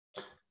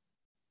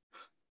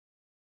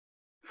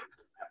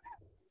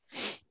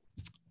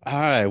All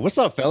right, what's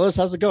up, fellas?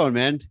 How's it going,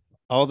 man?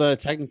 All the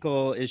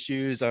technical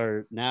issues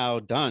are now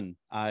done.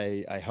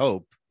 I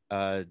hope.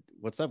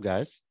 What's up,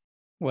 guys?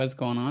 What's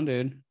going on,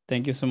 dude?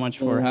 Thank you so much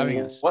for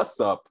having us. What's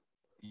up?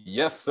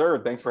 Yes, sir.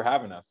 Thanks for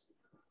having us.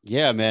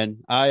 Yeah, man.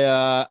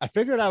 I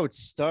figured I would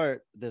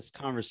start this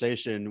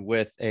conversation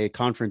with a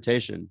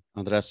confrontation.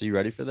 Andres, are you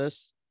ready for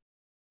this?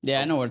 Yeah,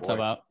 I Oh know what it's boy.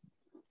 about.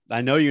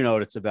 I know you know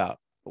what it's about.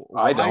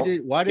 I don't.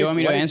 You want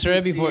me to answer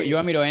it before TC you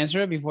want me to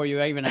answer it before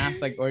you even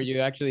ask, like, or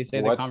you actually say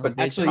the What's the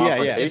confrontation?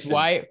 Actually, yeah. It's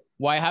confrontation?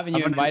 why haven't I'm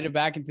you gonna- invited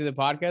back into the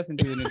podcast,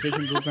 into the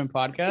Nutrition Blueprint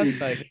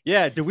podcast? Like,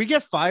 Yeah, did we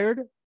get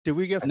fired? Did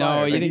we get no,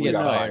 fired? you I didn't need to get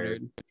got know. fired,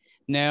 dude.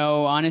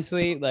 No,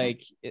 honestly,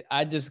 like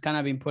I just kind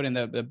of been putting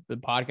the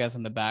podcast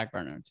on the back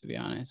burner, to be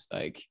honest.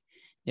 Like,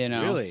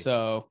 Really?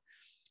 so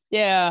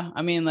yeah,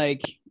 I mean,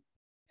 like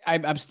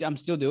I'm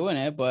still doing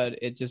it,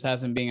 but it just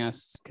hasn't been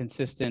as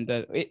consistent.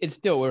 That it's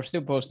still we're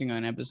still posting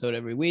an episode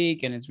every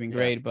week, and it's been Yeah.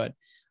 great. But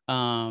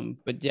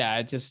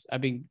yeah,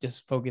 I've been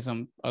just focused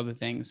on other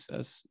things,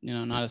 as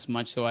not as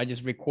much. So I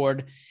just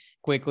record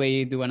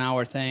quickly, do an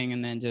hour thing,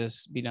 and then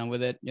just be done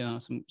with it.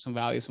 Some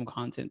value, some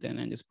content, and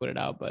then just put it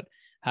out. But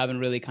haven't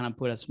really kind of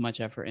put as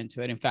much effort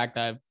into it. In fact,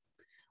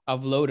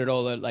 I've loaded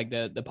all the like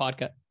the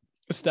podcast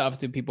stuff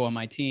to people on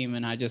my team,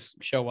 and I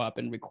just show up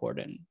and record,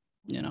 and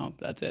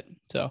that's it.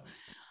 So.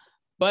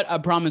 But I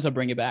promise I'll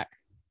bring it back.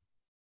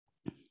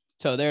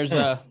 So there's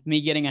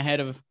me getting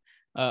ahead of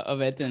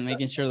it and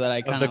making sure that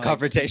I kind the of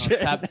confrontation.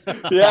 tap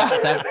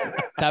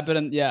it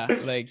in. Yeah.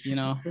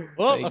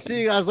 Well, like- I'll see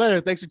you guys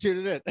later. Thanks for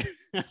tuning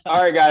in.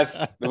 All right,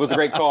 guys. It was a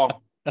great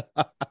call.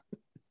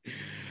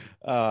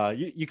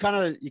 You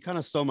kind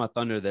of stole my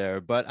thunder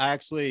there, but I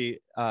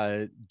actually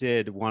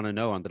did want to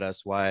know,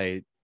 Andres,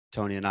 why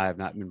Tony and I have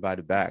not been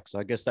invited back. So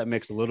I guess that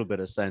makes a little bit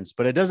of sense,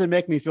 but it doesn't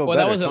make me feel well,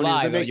 better. that was Tony, a lie.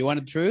 does it Though. make- You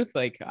wanted the truth?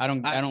 Like I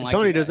don't like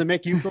Tony, you does it guys.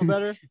 make you feel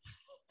better?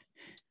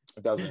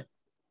 It doesn't.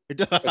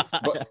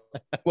 But,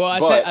 Well,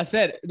 But- I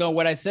said no.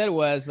 What I said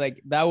was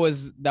like that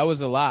was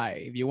a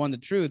lie. If you want the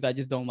truth, I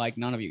just don't like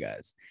none of you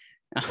guys.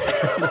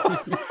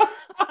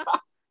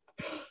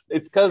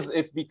 It's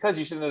because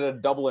you shouldn't have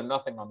done double or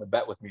nothing on the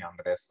bet with me on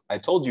this. I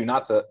told you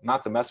not to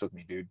mess with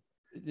me, dude.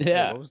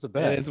 Yeah, what was the it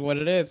bet? is what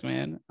it is,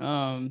 man.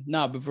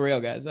 No, but for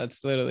real, guys,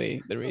 that's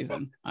literally the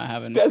reason I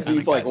haven't.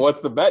 Desi's like,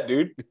 what's the bet,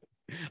 dude?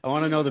 I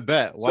want to know the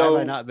bet. Why So,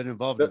 have I not been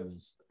involved in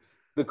this?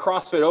 The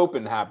CrossFit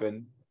Open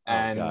happened,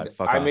 and God,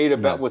 fuck I off. made a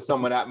No. bet with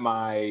someone at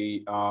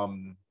my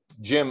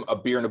gym, a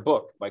beer and a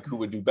book, like who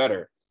would do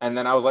better. And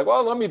then I was like,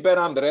 well, let me bet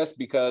Andres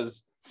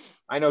because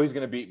I know he's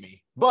going to beat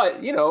me.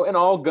 But, in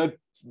all good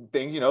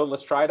things,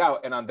 let's try it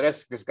out. And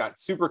Andres just got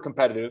super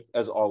competitive,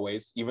 as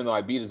always, even though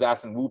I beat his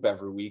ass in Whoop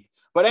every week.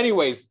 But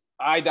anyways,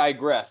 I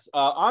digress.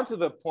 On to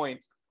the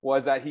point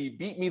was that he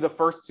beat me the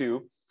first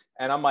two.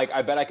 And I'm like,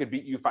 I bet I could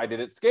beat you if I did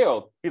it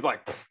scaled. He's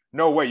like,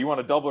 no way. You want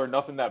to double or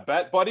nothing that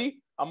bet,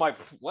 buddy? I'm like,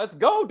 let's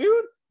go,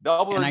 dude.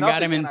 Double And or I nothing.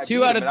 got him in and I 2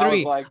 beat out him. of And I was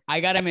 3. like, I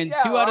got him in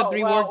yeah, 2 out of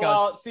 3 workouts.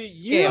 Well, see,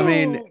 Yeah, I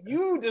mean,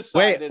 you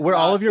decided. Wait, were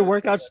all not of your to-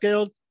 workouts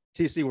scaled?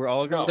 TC, were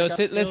all of your No. So workouts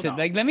sit, listen, No.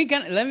 like let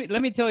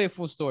me tell you a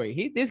full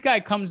story. This guy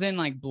comes in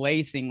like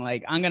blazing,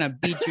 like I'm gonna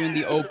beat you in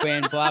the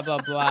open, blah blah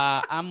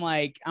blah. I'm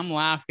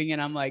laughing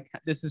and I'm like,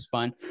 this is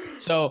fun.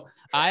 So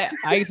I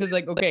said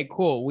like, okay,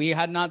 cool. We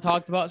had not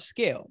talked about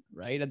scale,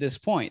 right, at this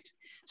point.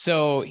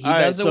 So he All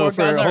right, does the so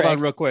workouts. hold on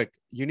RX. real quick.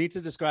 You need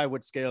to describe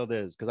what scaled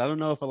is because I don't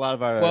know if a lot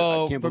of our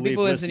Well, I can't for believe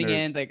people listening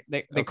in, listeners-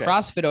 like the Okay.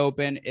 CrossFit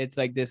Open, it's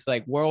like this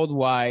like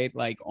worldwide,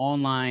 like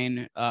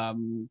online not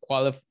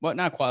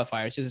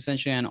qualifier. It's just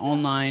essentially an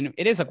online.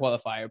 It is a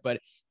qualifier, but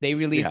they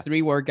release Yeah.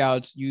 3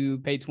 workouts. You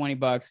pay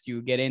 $20,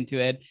 you get into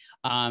it,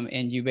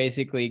 and you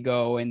basically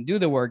go and do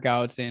the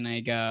workouts in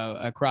like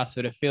a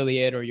CrossFit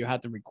affiliate, or you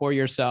have to record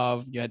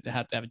yourself. You have to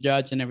have a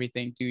judge and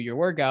everything do your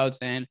workouts,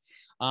 and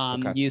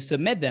Okay. you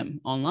submit them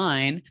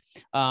online,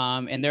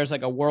 and there's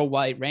like a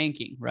worldwide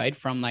ranking, right?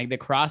 From like the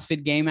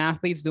CrossFit game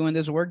athletes doing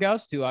these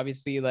workouts to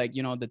obviously like,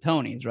 the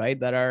Tonys, right?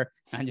 That are,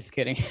 I'm just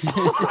kidding.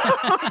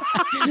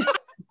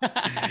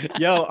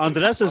 Yo,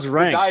 Andres is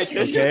ranked.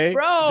 dietitian. Okay,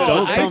 Bro,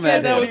 Don't I come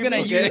said at I was him, gonna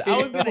okay? use, I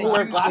was gonna People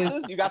wear use glasses.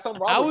 this. You got some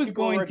wrong. I with was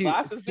people going wear to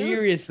glasses, dude?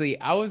 seriously.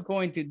 I was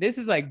going to. This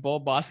is like ball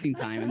busting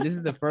time, and this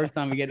is the first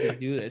time we get to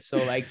do this. So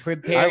like,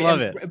 prepare. I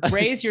love and it.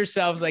 Praise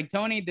yourselves, like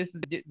Tony. This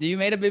is. You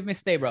made a big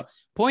mistake, bro.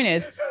 Point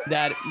is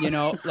that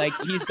like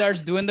he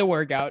starts doing the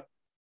workout.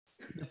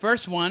 The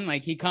first one,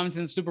 like he comes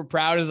in super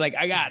proud, is like,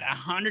 I got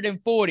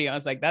 140. I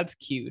was like, that's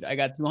cute. I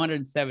got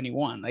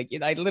 271. Like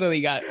I literally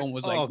got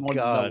almost like Oh more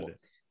than double. God.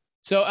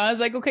 So I was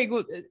like, okay,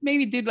 good.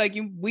 Maybe dude, like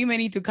we may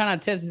need to kind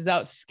of test this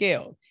out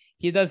scaled.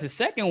 He does the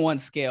second one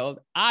scaled.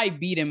 I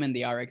beat him in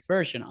the RX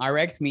version.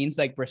 RX means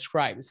like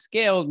prescribed.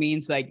 Scaled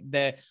means like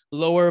the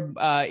lower,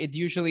 it's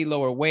usually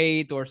lower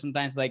weight, or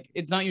sometimes like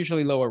it's not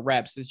usually lower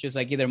reps. It's just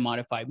like either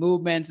modified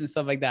movements and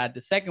stuff like that.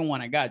 The second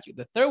one I got you.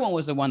 The third one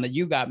was the one that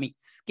you got me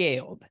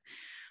scaled,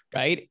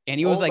 right? And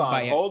he was like,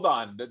 hold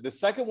on. The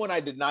second one I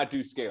did not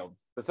do scaled.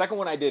 The second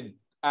one I did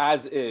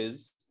as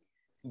is.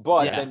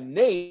 But Yeah. then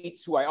Nate,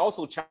 who I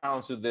also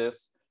challenged to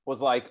this,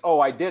 was like, oh,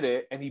 I did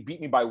it. And he beat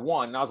me by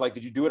 1. And I was like,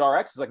 did you do it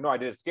RX? He's like, no, I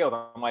did it scaled.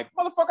 I'm like,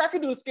 motherfucker, I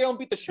could do a scale and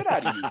beat the shit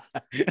out of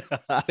you.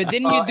 But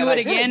didn't you do it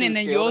again? And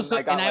then you also,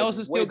 and I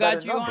also still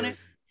got you on it.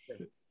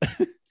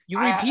 You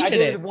repeated I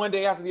did it it one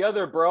day after the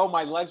other, bro.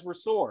 My legs were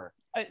sore.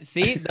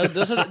 See,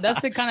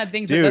 that's the kind of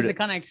things, Dude, that's the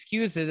kind of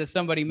excuses that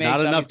somebody makes.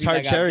 Not enough obviously, tart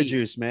that got cherry beat.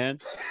 juice, man.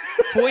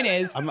 Point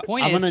is, I'm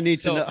gonna need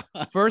to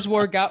know. first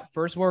workout,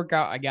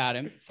 I got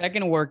him.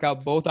 Second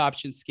workout, both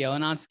options, scale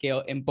and on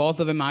scale, and both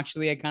of them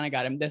actually, I kind of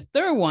got him. The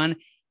third one,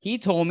 he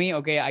told me,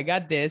 okay, I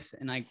got this,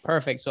 and like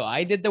perfect. So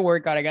I did the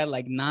workout. I got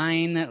like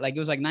 9, like it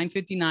was like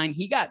 9:59.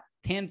 He got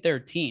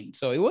 10:13.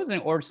 So it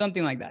wasn't, or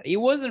something like that. It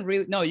wasn't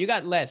really. No, you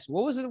got less.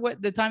 What was it?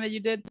 What the time that you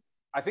did?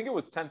 I think it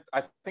was 10.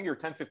 I think you were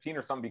 10:15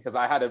 or something because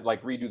I had to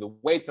like redo the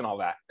weights and all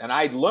that. And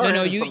I learned.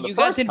 No, from the you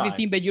got first 10:15,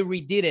 time. but you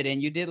redid it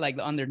and you did like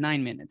under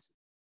 9 minutes.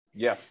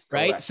 Yes.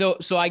 Right.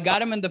 Correct. So I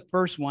got him in the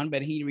first one,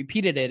 but he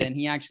repeated it and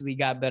he actually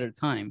got better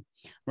time.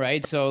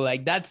 Right. So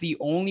like that's the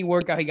only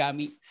workout he got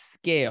me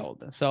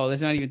scaled. So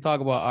let's not even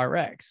talk about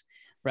RX.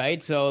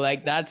 Right. So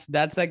like that's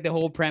like the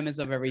whole premise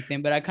of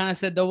everything. But I kind of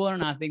said double or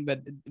nothing.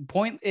 But the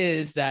point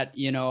is that,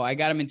 you know, I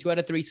got him in 2 out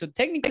of 3. So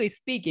technically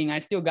speaking, I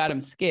still got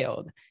him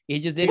scaled. He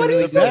just didn't. What do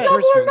you say? Double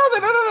or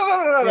nothing?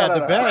 No.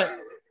 Yeah,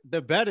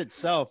 the bet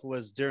itself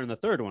was during the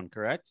third one,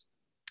 correct?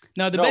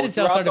 No, the bet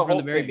itself started from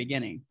the very thing.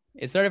 beginning.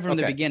 It started from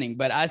the beginning.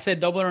 But I said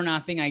double or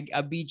nothing.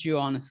 I beat you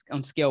on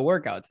scale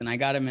workouts, and I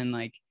got him in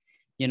like,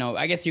 you know,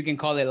 I guess you can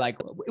call it like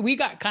we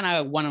got kind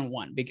of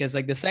 1-on-1 because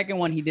like the second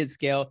one he did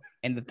scale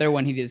and the third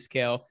one he did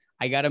scale.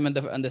 I got him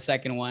on the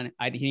second one.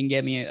 He didn't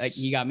get me, like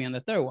he got me on the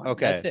third one.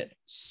 Okay, that's it.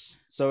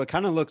 So it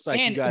kind of looks like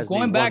and you guys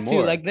going need back one to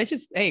more. like, let's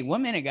just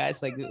 1 minute,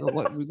 guys. Like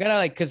what we gotta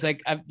like, cause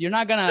like you're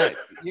not gonna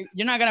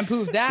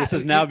prove that. This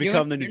has now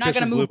become the you're not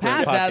gonna Nutrition move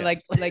Blueprint past that.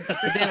 podcast. Like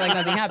pretend like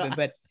nothing happened.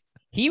 But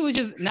he was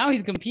just now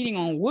he's competing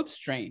on Whoop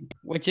Strain,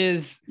 which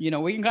is, you know,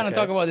 we can kind of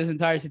talk about this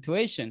entire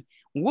situation.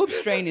 Whoop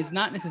Strain is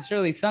not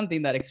necessarily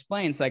something that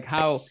explains like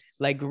how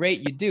like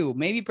great you do.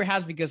 Maybe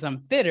perhaps because I'm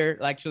fitter,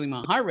 actually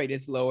my heart rate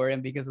is lower,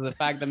 and because of the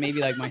fact that maybe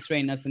like my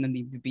strain doesn't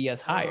need to be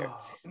as higher.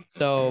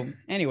 So,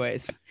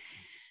 anyways,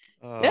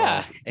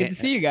 yeah, good to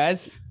see you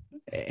guys.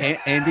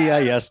 Andy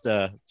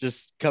Ayesta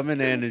just coming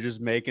in and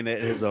just making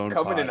it his own.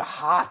 Coming in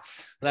hot.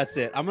 That's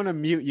it. I'm gonna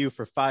mute you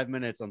for 5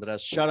 minutes,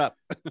 Andres. Shut up.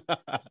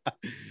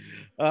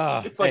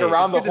 It's like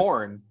around the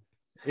horn.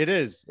 It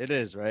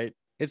is, right?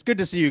 It's good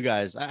to see you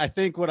guys. I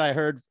think what I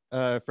heard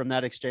from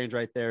that exchange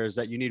right there is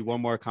that you need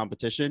one more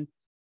competition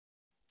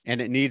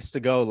and it needs to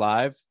go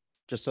live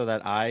just so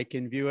that I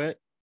can view it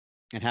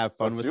and have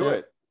fun with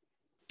it.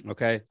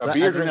 Okay. A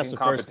beer drinking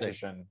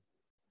competition.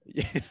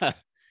 Yeah.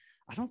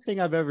 I don't think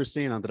I've ever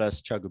seen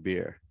Andres chug a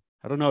beer.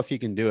 I don't know if he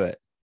can do it.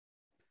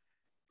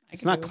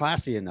 It's not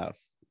classy enough.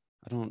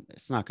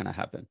 It's not going to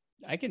happen.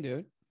 I can do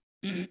it.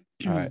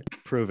 All right,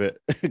 prove it.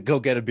 Go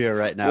get a beer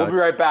right now. We'll be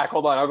right back.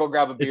 Hold on, I'll go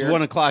grab a beer. It's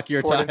 1 o'clock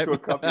your time. Into a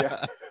cup,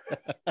 yeah.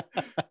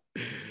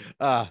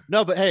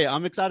 No, but hey,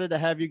 I'm excited to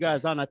have you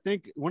guys on. I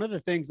think one of the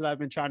things that I've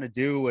been trying to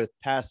do with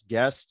past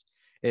guests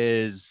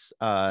is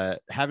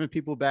having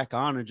people back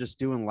on and just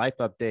doing life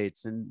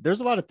updates. And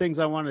there's a lot of things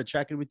I wanted to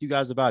check in with you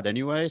guys about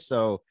anyway.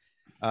 So,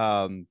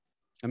 I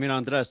mean,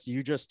 Andres,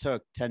 you just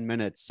took 10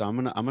 minutes, so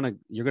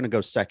you're gonna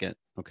go second,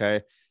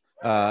 okay?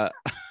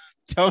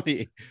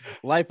 Tony,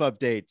 life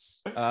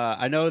updates.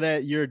 I know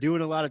that you're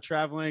doing a lot of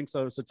traveling,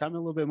 so tell me a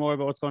little bit more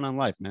about what's going on in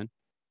life, man.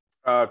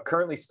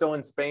 Currently still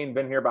in Spain,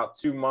 been here about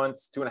 2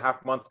 months,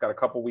 2.5 months, got a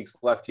couple weeks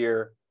left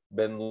here.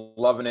 Been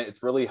loving it.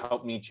 It's really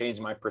helped me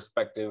change my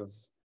perspective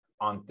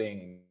on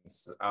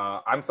things.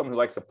 I'm someone who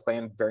likes to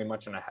plan very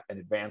much in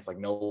advance, like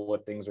know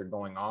what things are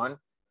going on.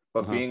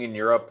 But being in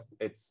Europe,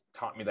 it's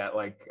taught me that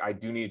like I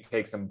do need to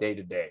take some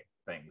day-to-day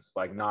things,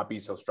 like not be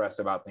so stressed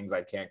about things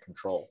I can't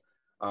control.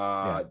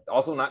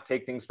 Also not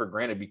take things for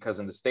granted, because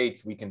in the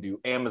States we can do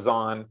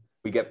Amazon.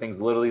 We get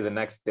things literally the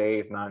next day,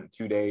 if not in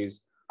 2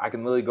 days. I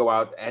can literally go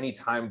out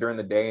anytime during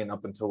the day and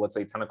up until, let's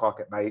say, 10 o'clock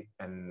at night,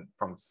 and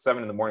from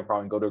 7 in the morning,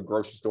 probably go to a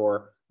grocery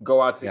store,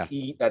 go out to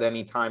eat at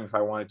any time if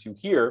I wanted to.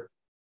 Here,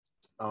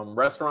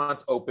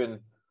 restaurants open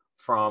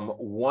from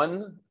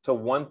 1 or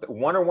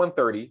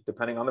 1:30,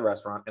 depending on the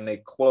restaurant, and they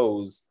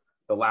close.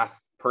 The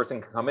last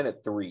person can come in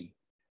at 3.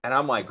 And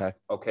I'm like,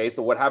 okay,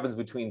 so what happens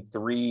between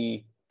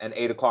 3 and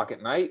 8 o'clock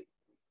at night?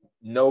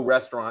 No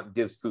restaurant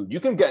gives food. You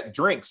can get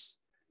drinks.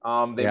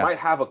 They might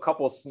have a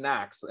couple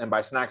snacks, and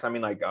by snacks I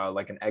mean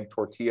like an egg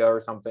tortilla or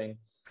something,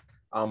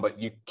 but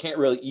you can't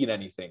really eat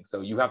anything.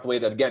 So you have to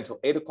wait again until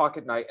 8 o'clock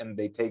at night, and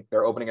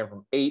they're opening it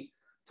from 8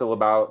 till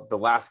about the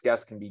last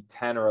guest can be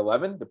 10 or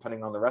 11,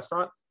 depending on the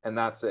restaurant, and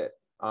that's it.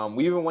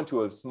 We even went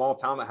to a small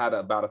town that had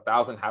about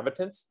 1,000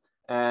 inhabitants,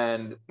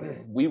 and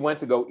we went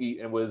to go eat.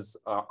 It was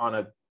on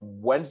a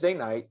Wednesday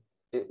night.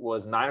 It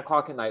was 9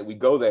 o'clock at night. We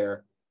go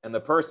there, and the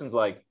person's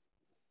like,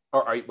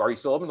 are you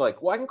still open?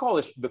 Like, well, I can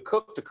call the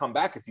cook to come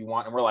back if you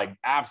want. And we're like,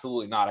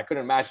 absolutely not. I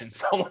couldn't imagine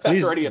someone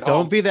that's already at home.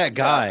 Don't be that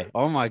guy.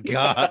 Oh my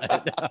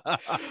God.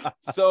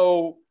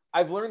 So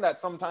I've learned that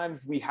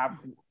sometimes we have,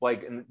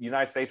 like in the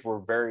United States, we're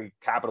very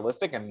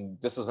capitalistic, and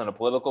this isn't a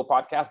political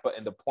podcast, but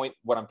in the point,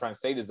 what I'm trying to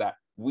state is that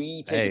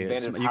we take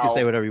advantage of you can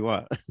say whatever you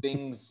want.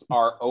 things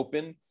are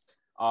open,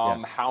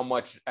 Yeah. how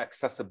much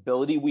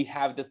accessibility we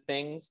have to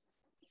things,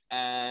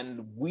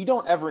 and we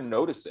don't ever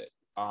notice it.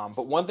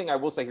 But one thing I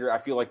will say here, I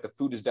feel like the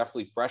food is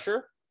definitely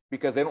fresher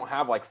because they don't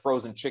have like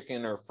frozen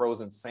chicken or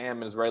frozen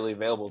salmon is readily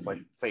available. It's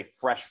like, say,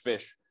 fresh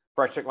fish,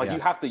 fresh chicken. Like Yeah.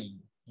 you have to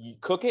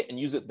cook it and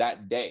use it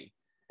that day.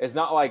 It's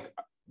not like,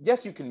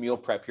 yes, you can meal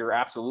prep here.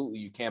 Absolutely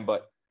you can.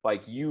 But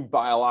like you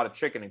buy a lot of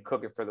chicken and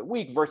cook it for the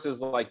week versus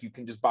like you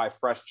can just buy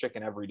fresh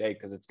chicken every day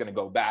because it's going to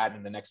go bad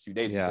in the next few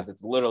days because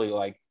it's literally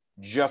like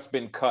just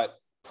been cut,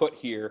 put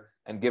here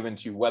and given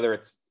to you, whether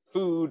it's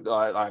food,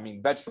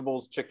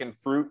 vegetables, chicken,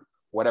 fruit,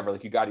 whatever,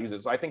 like you got to use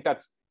it. So I think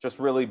that's just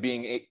really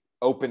being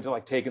open to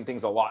like taking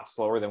things a lot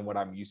slower than what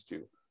I'm used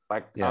to.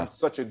 Like I'm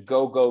such a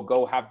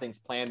go, have things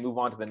planned, move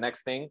on to the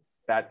next thing.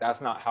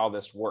 That's not how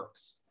this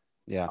works.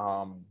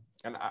 Yeah.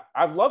 And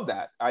I've loved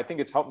that. I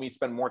think it's helped me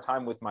spend more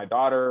time with my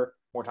daughter,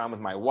 more time with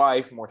my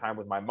wife, more time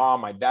with my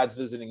mom. My dad's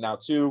visiting now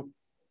too.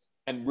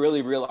 And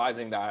really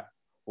realizing that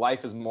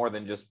life is more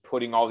than just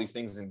putting all these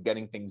things and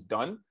getting things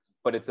done,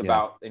 but it's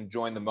about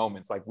enjoying the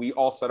moments. Like we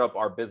all set up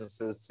our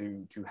businesses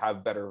to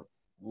have better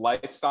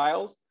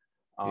lifestyles.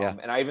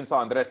 And I even saw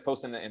Andres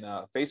post in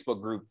a Facebook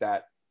group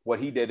that what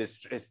he did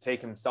is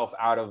take himself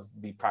out of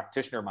the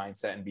practitioner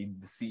mindset and be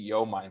the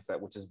CEO mindset,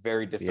 which is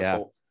very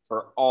difficult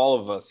for all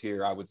of us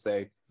here, I would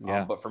say.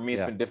 But for me,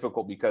 it's been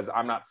difficult because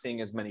I'm not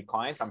seeing as many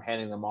clients. I'm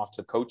handing them off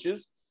to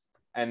coaches.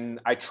 And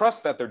I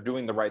trust that they're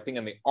doing the right thing,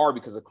 and they are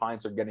because the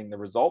clients are getting the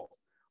results.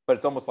 But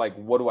it's almost like,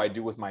 what do I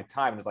do with my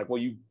time? And it's like,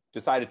 well, you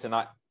decided to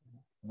not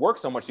work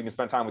so much so you can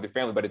spend time with your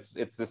family. But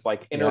it's this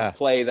like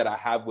interplay that I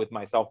have with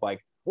myself.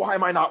 Like, why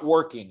am I not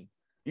working?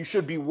 You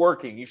should be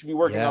working. You should be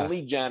working on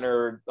lead gen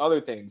or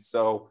other things.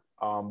 So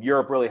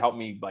Europe really helped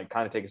me like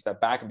kind of take a step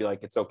back and be like,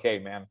 it's okay,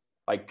 man.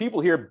 Like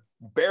people here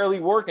barely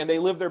work and they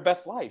live their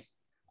best life.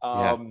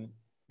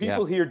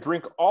 People here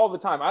drink all the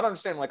time. I don't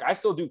understand. Like I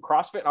still do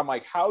CrossFit. And I'm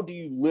like, how do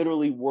you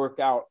literally work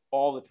out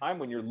all the time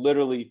when you're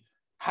literally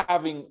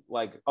having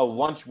like a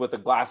lunch with a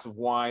glass of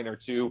wine or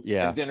two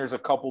and dinner's a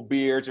couple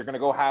beers. You're going to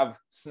go have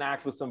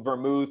snacks with some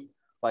vermouth.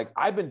 Like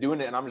I've been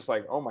doing it and I'm just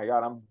like, oh my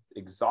God, I'm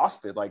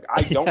exhausted. Like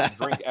I don't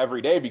drink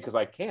every day because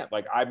I can't.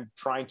 Like I'm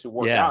trying to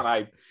work out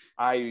and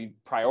I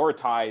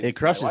prioritize. It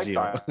crushes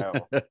my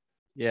lifestyle.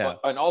 you.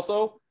 And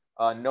also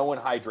no one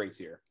hydrates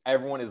here.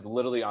 Everyone is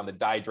literally on the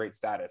dihydrate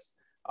status.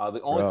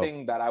 The only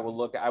thing that I would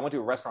look at, I went to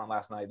a restaurant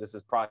last night. This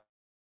is probably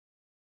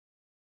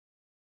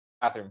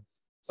bathroom.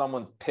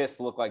 Someone's piss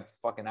looked like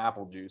fucking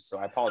apple juice. So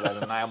I apologize.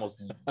 And I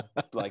almost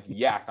like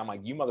yacked. I'm like,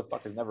 you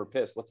motherfuckers never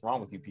piss. What's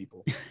wrong with you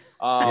people?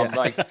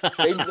 Like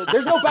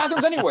there's no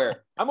bathrooms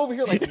anywhere. I'm over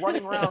here like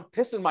running around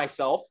pissing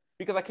myself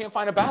because I can't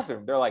find a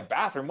bathroom. They're like,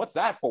 bathroom? What's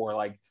that for?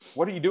 Like,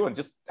 what are you doing?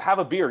 Just have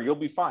a beer. You'll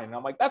be fine. And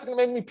I'm like, that's going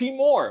to make me pee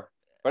more.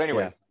 But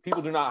anyways,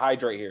 people do not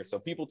hydrate here. So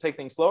people take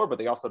things slower, but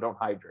they also don't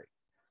hydrate.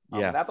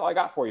 And that's all I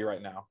got for you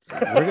right now.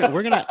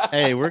 we're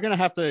gonna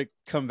have to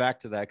come back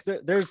to that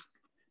because there's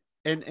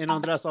and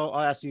Andres, I'll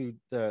ask you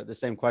the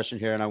same question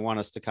here, and I want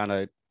us to kind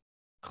of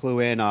clue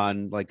in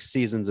on like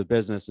seasons of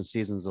business and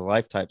seasons of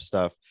life type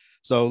stuff.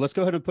 So let's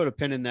go ahead and put a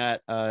pin in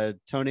that.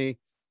 Tony,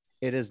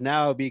 it has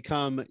now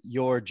become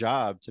your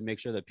job to make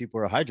sure that people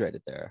are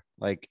hydrated there.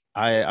 Like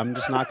I'm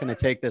just not going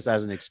to take this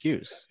as an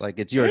excuse. Like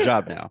it's your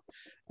job now.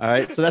 All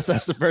right. So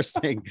that's the first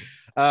thing.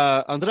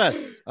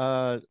 Andres,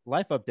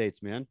 life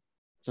updates, man,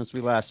 since we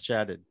last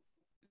chatted.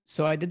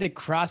 So I did the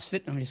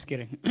CrossFit. I'm just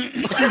kidding.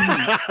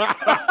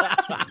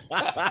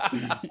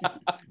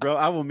 Bro,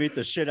 I will meet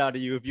the shit out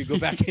of you if you go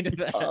back into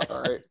that.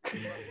 All right.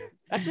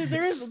 Actually,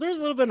 there's a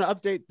little bit of an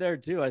update there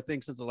too, I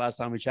think, since the last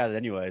time we chatted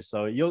anyway.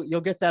 So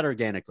you'll get that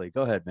organically.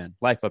 Go ahead, man.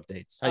 Life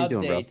updates. How you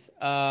doing,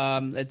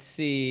 bro? Let's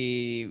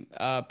see.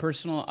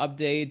 Personal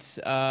updates.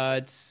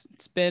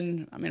 It's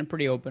been, I mean, I'm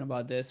pretty open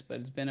about this,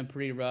 but it's been a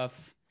pretty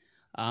rough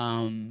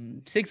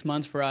 6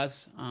 months for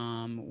us.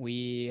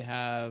 Me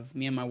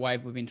and my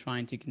wife, we've been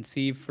trying to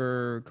conceive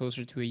for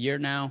closer to a year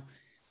now.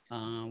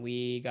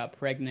 We got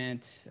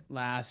pregnant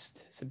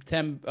last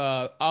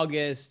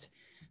August.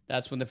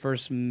 That's when the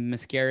first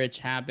miscarriage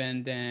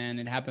happened, and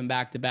it happened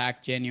back to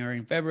back, January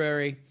and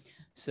February.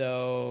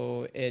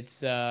 So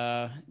it's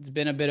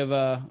been a bit of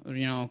a,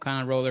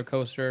 kind of roller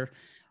coaster.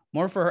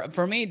 More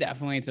for me,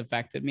 definitely it's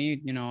affected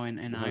me,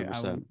 and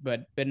I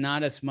but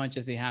not as much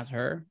as it has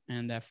her,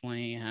 and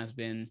definitely has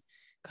been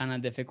kind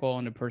of difficult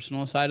on the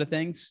personal side of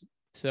things.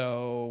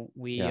 So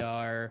we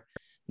are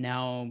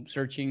now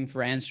searching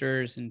for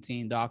answers and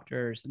seeing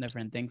doctors and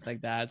different things like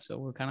that. So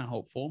we're kind of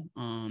hopeful.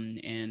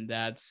 And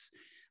that's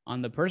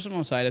on the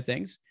personal side of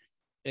things.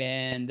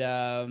 And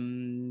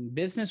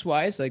business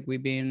wise, like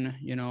we've been,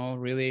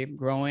 really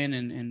growing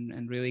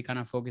and really kind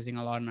of focusing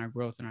a lot on our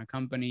growth in our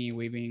company.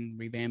 We've been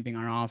revamping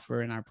our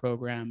offer and our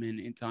program. And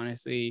it's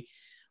honestly,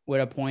 we're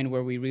at a point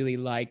where we really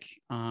like,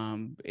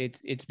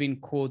 it's been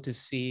cool to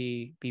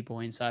see people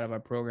inside of our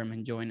program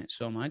enjoying it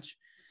so much.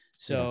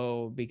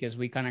 So because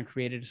we kind of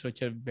created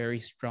such a very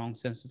strong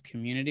sense of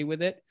community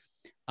with it,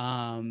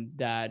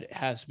 that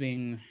has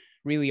been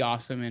really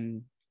awesome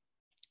and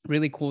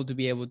really cool to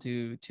be able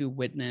to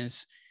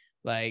witness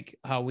like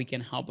how we can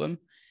help them.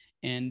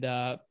 And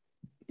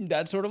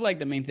that's sort of like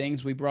the main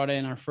things. We brought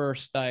in our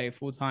first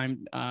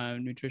full-time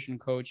nutrition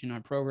coach in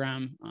our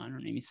program. Her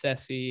name is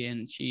Ceci,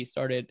 and she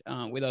started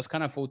with us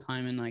kind of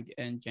full-time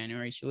in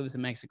January. She lives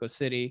in Mexico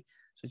City,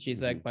 so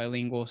she's like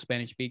bilingual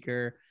Spanish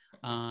speaker,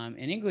 an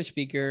English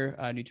speaker,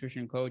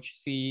 nutrition coach.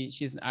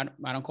 She's I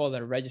don't call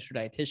that a registered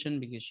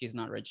dietitian because she's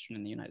not registered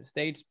in the United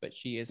States, but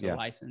she is a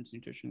licensed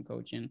nutrition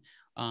coach in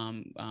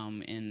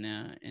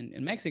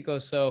Mexico.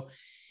 So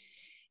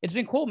it's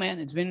been cool, man.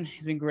 It's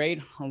been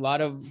great. A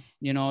lot of,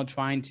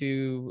 trying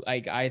to,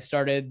 like, I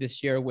started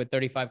this year with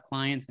 35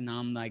 clients and now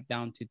I'm like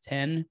down to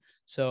 10.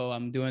 So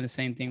I'm doing the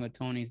same thing what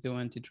Tony's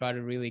doing to try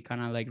to really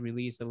kind of like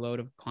release a load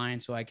of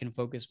clients so I can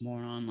focus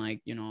more on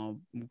like,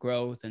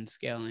 growth and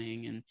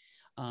scaling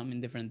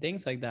and different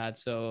things like that.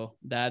 So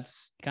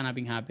that's kind of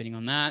been happening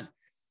on that.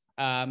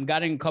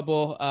 Gotten a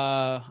couple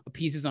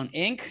pieces on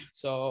ink,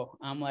 so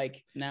I'm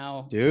like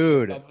now,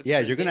 dude. Yeah,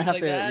 you're gonna have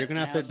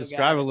to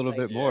describe a little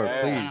bit more,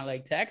 please. Kind of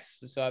like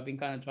text. So I've been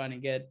kind of trying to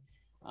get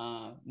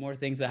more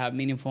things that have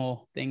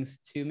meaningful things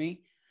to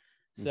me.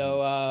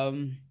 So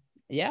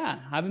I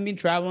haven't been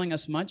traveling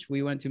as much.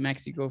 We went to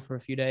Mexico for a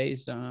few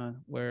days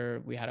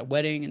where we had a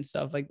wedding and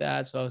stuff like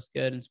that. So it was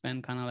good and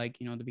spent kind of like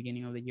the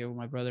beginning of the year with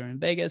my brother in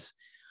Vegas.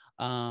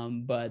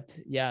 But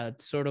yeah,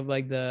 it's sort of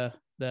like the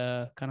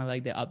kind of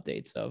like the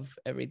updates of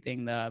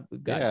everything that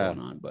we've got going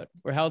on, but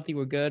we're healthy.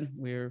 We're good.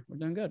 We're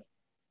doing good,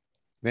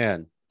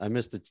 man. I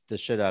miss the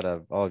shit out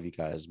of all of you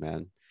guys,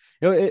 man.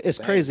 It's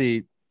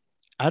crazy.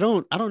 I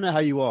don't know how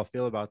you all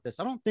feel about this.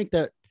 I don't think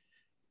that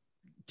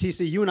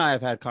TC, you and I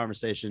have had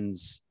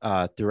conversations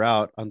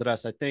throughout.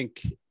 Andres, I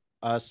think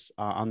us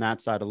on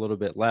that side a little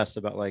bit less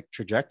about like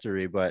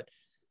trajectory, but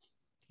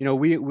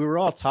we were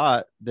all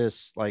taught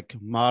this like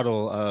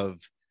model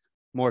of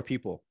more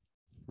people,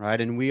 right?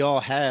 And we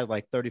all had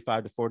like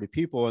 35 to 40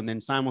 people. And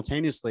then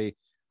simultaneously,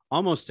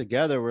 almost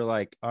together, we're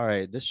like, all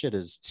right, this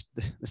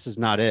is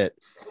not it.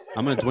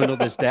 I'm going to dwindle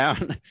this down.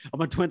 I'm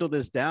going to dwindle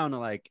this down to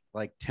like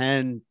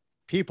 10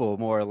 people,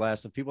 more or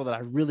less, of people that I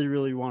really,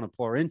 really want to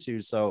pour into.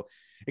 So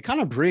it kind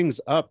of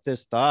brings up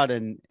this thought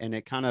and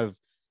it kind of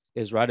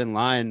is right in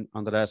line,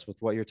 Andres, with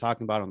what you're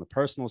talking about on the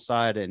personal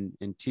side and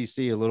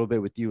TC a little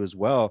bit with you as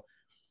well.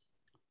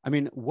 I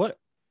mean, what,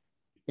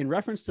 in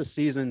reference to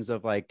seasons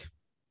of like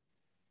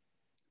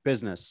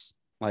business,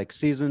 like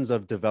seasons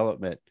of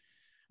development,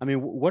 I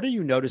mean, what are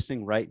you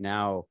noticing right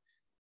now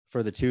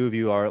for the two of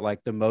you are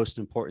like the most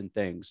important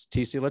things?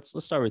 TC, let's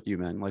start with you,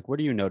 man. Like, what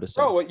are you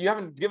noticing? Bro, you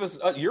haven't give us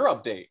your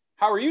update.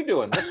 How are you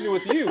doing? What's new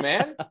with you,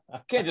 man?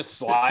 Can't just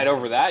slide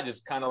over that.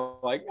 Just kind of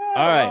like, all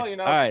right,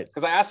 well, all right.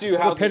 Because I asked you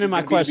how. Put a pin in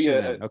my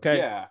question. Okay.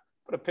 Yeah.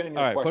 Put a pin in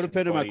your question. Put a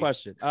pin in my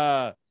question.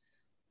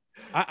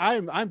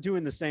 I'm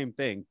doing the same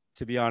thing,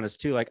 to be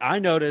honest, too. Like, I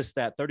noticed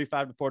that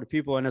 35 to 40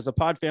 people, and as a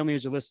pod family,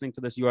 as you're listening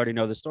to this, you already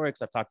know the story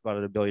because I've talked about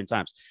it a billion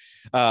times.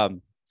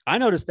 I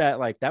noticed that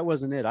like that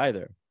wasn't it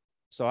either.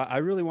 So I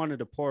really wanted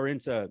to pour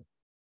into,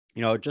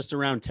 just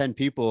around 10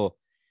 people.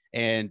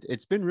 And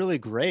it's been really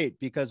great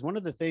because one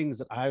of the things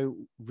that I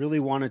really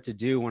wanted to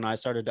do when I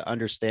started to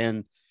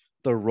understand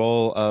the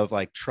role of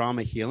like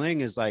trauma healing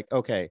is like,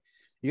 okay,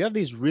 you have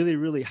these really,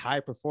 really high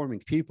performing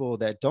people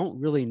that don't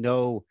really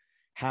know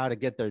how to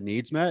get their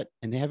needs met,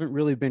 and they haven't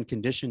really been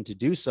conditioned to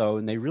do so.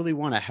 And they really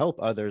want to help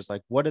others.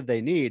 Like, what do they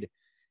need?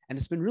 And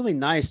it's been really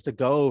nice to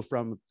go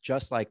from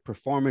just like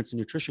performance and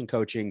nutrition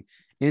coaching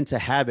into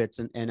habits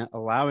and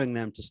allowing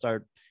them to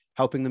start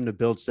helping them to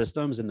build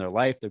systems in their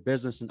life, their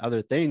business, and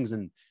other things.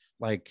 And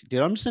like,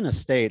 dude, I'm just in a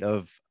state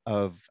of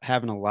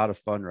having a lot of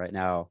fun right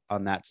now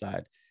on that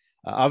side.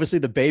 Obviously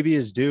the baby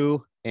is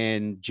due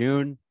in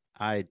June.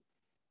 I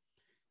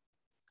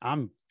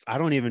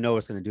don't even know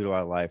what's going to do to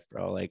our life,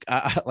 bro. Like,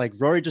 like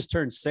Rory just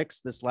turned 6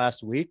 this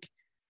last week.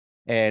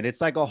 And it's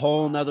like a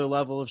whole nother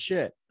level of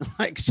shit.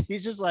 Like,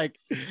 she's just like,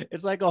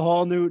 it's like a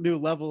whole new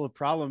level of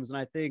problems. And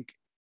I think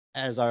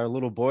as our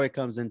little boy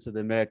comes into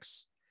the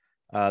mix,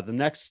 the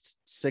next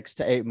 6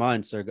 to 8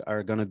 months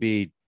are going to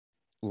be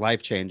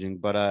life-changing,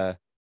 but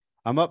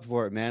I'm up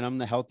for it, man. I'm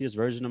the healthiest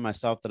version of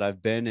myself that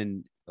I've been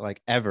in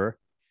like ever.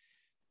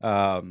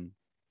 I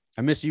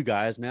miss you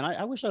guys, man.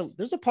 I wish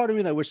there's a part of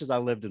me that wishes I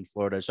lived in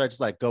Florida. Should I just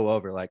like go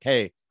over like,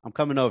 hey, I'm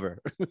coming over?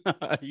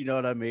 You know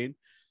what I mean?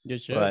 You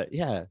should. But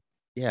yeah.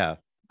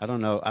 I don't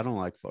know. I don't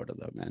like Florida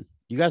though, man.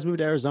 You guys moved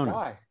to Arizona.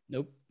 Why?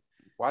 Nope.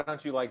 Why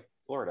don't you like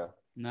Florida?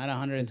 Not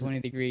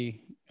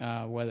 120-degree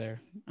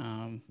weather.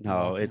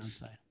 No,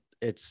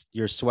 it's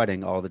you're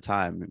sweating all the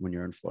time when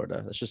you're in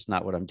Florida. That's just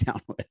not what I'm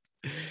down with.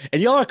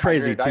 And y'all are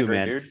crazy too,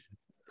 man.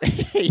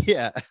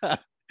 Yeah.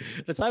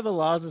 The type of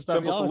laws and stuff.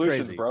 Simple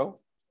solutions, crazy, bro.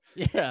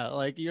 Yeah,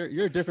 like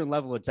you're a different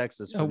level of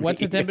Texas. What's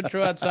the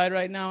temperature outside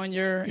right now in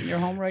your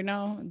home right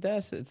now,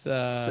 Des? It's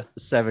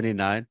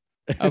 79.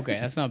 Okay,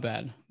 that's not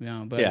bad.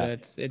 But Yeah.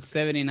 it's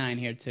 79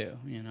 here too,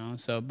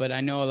 So, but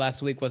I know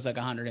last week was like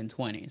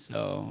 120.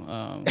 So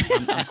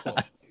I'm cool.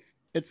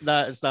 It's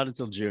not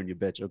until June, you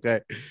bitch.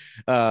 Okay.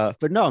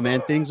 But no,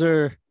 man, things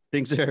are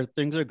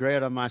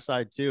great on my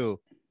side too.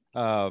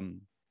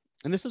 And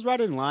this is right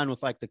in line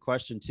with like the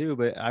question too,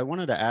 but I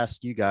wanted to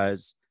ask you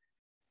guys,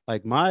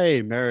 like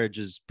my marriage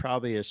is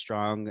probably as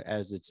strong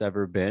as it's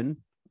ever been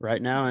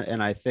right now.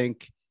 And I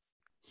think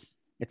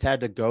it's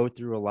had to go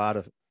through a lot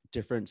of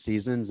different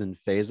seasons and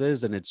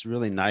phases. And it's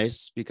really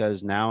nice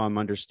because now I'm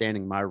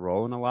understanding my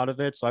role in a lot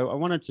of it. So I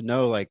wanted to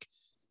know, like,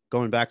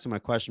 going back to my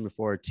question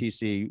before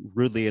TC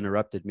rudely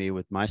interrupted me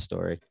with my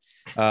story,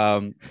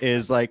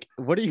 is like,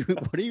 what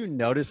are you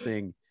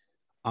noticing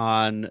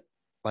on,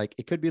 like,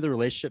 it could be the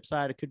relationship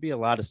side, it could be a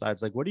lot of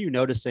sides. Like, what are you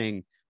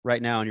noticing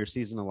right now in your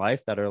season of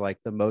life that are like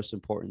the most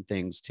important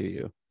things to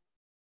you?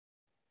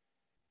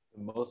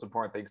 The most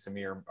important things to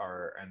me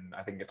are, and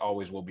I think it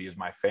always will be, is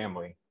my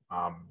family.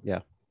 Yeah.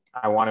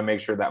 I want to make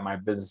sure that my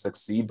business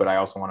succeed, but I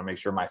also want to make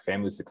sure my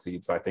family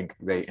succeeds. So I think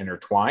they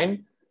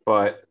intertwine,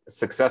 but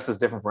success is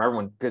different for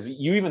everyone, because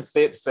you even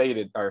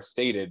stated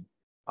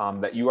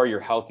that you are your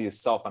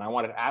healthiest self. And I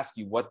wanted to ask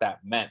you what that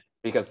meant,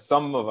 because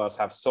some of us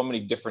have so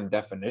many different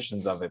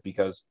definitions of it,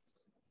 because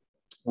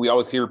we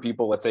always hear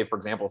people, let's say, for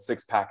example,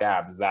 6-pack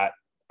abs, is that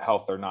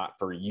health or not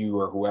for you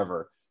or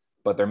whoever,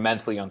 but they're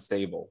mentally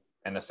unstable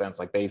in a sense,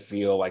 like they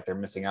feel like they're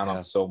missing out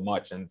on so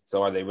much. And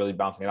so are they really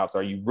bouncing it out? So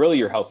are you really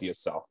your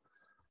healthiest self?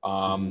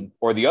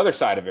 Or the other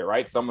side of it,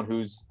 right? Someone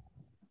who's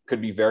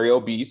could be very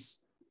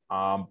obese,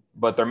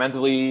 but they're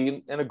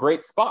mentally in a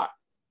great spot,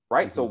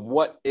 right? So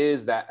what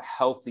is that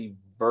healthy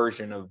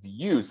version of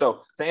you?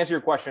 So to answer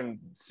your question,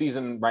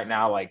 season right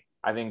now, like,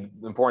 I think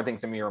the important things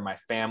to me are my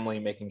family,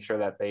 making sure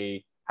that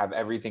they have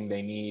everything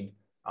they need,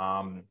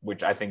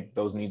 which I think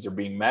those needs are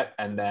being met.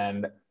 And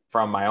then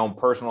from my own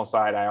personal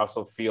side, I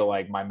also feel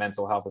like my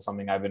mental health is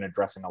something I've been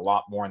addressing a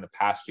lot more in the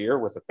past year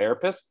with a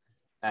therapist.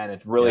 And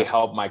it's really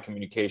helped my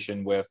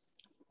communication with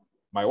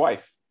my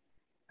wife.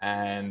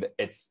 And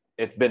it's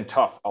been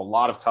tough, a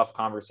lot of tough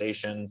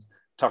conversations,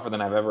 tougher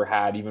than I've ever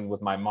had, even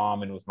with my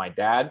mom and with my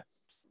dad.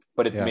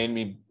 But it's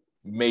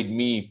made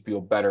me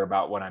feel better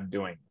about what I'm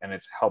doing. And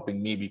it's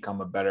helping me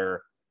become a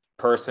better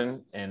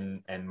person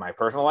in my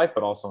personal life,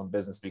 but also in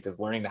business, because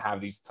learning to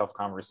have these tough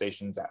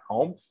conversations at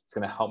home is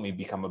going to help me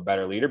become a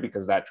better leader,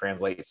 because that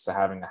translates to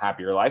having a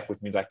happier life,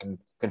 which means I can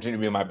continue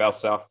to be my best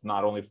self,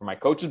 not only for my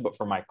coaches, but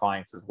for my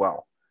clients as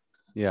well.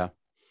 Yeah.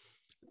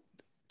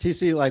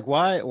 TC, like,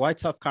 why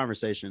tough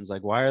conversations?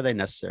 Like, why are they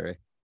necessary?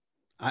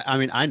 I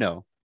mean, I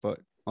know, but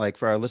like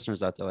for our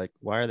listeners out there, like,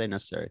 why are they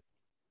necessary?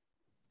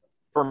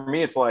 For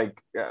me, it's like,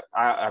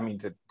 I mean,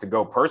 to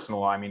go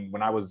personal, I mean,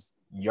 when I was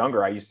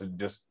younger, I used to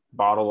just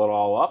bottle it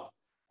all up,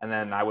 and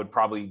then I would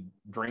probably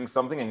drink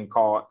something and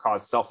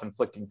cause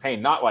self-inflicting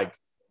pain. Not like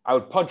I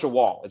would punch a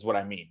wall is what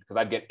I mean, because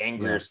I'd get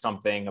angry or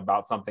something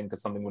about something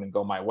because something wouldn't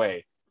go my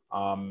way.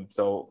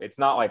 So it's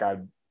not like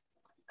I'd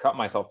cut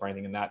myself or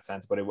anything in that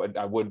sense, but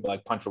I would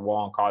like punch a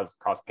wall and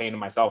cause pain to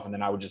myself, and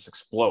then I would just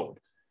explode.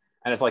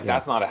 And it's like,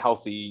 that's not a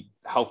healthy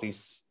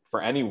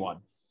for anyone.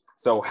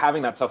 So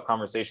having that tough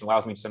conversation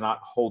allows me to not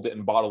hold it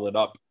and bottle it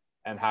up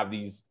and have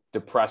these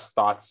depressed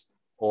thoughts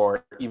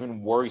or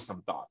even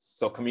worrisome thoughts.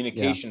 So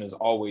communication is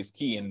always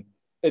key. And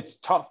it's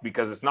tough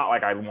because it's not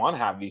like I want to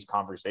have these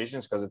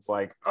conversations, because it's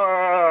like,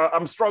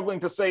 I'm struggling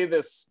to say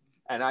this.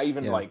 And I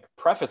even like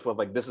preface with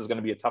like, this is going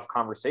to be a tough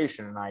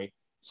conversation. And I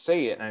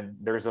say it, and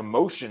there's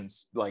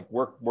emotions, like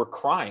we're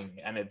crying,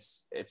 and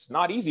it's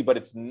not easy, but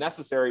it's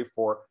necessary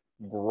for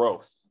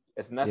growth.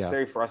 It's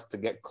necessary for us to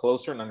get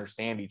closer and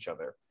understand each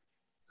other.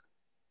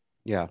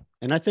 Yeah.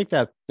 And I think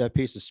that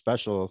piece is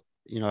special.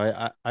 You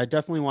know, I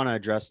definitely want to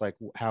address like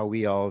how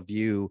we all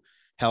view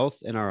health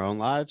in our own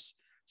lives.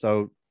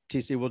 So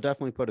TC, we'll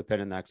definitely put a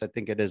pin in that, because I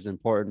think it is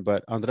important.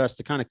 But Andres,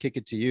 to kind of kick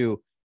it to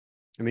you,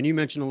 I mean, you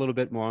mentioned a little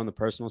bit more on the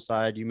personal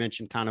side. You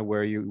mentioned kind of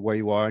where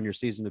you are in your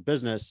season of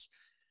business.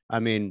 I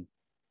mean,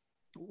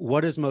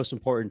 what is most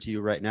important to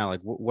you right now?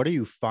 Like, what are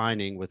you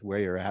finding with where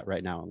you're at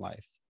right now in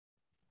life?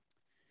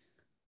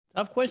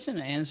 Tough question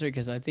to answer,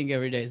 because I think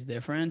every day is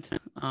different.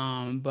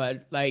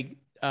 But like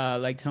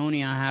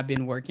Tony, I have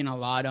been working a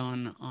lot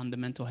on the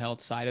mental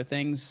health side of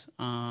things.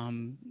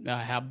 I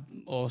have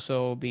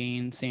also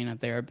been seeing a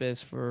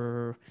therapist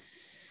for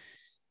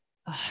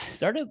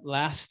started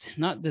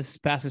not this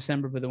past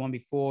December, but the one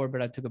before,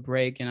 but I took a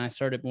break and I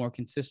started more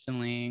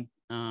consistently.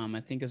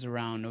 I think it's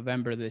around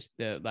November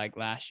like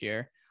last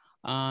year.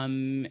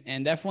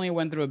 And definitely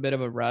went through a bit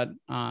of a rut,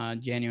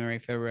 January,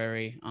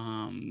 February,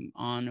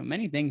 on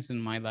many things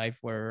in my life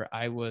where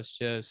I was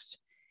just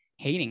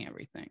hating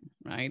everything,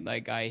 right?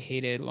 Like I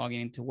hated logging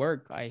into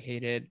work. I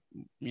hated,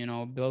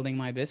 building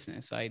my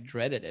business. I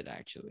dreaded it,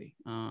 actually.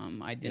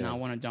 I did not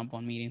want to jump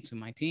on meetings with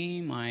my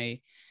team.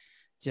 I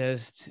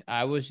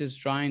was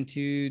just trying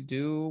to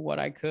do what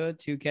I could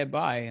to get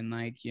by. And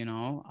like,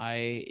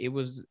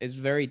 it's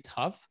very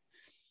tough.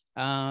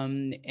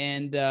 And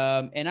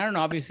I don't know,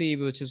 obviously it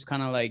was just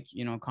kind of like,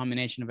 you know, a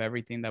combination of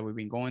everything that we've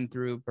been going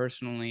through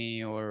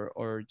personally,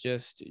 or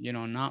just, you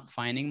know, not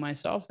finding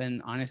myself.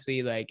 And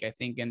honestly, like, I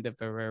think end of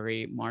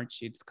February, March,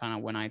 it's kind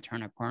of when I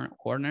turn a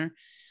corner,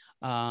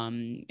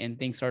 and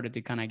things started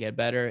to kind of get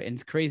better. And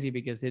it's crazy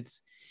because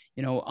it's,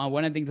 you know,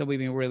 one of the things that we've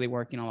been really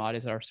working a lot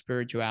is our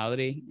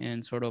spirituality,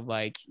 and sort of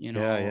like, you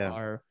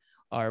know,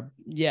 our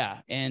yeah.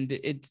 And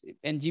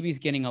GB's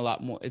getting a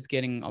lot more, it's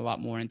getting a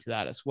lot more into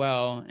that as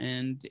well.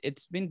 And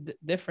it's been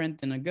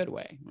different in a good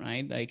way,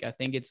 right? Like, I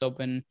think it's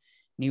opened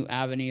new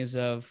avenues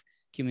of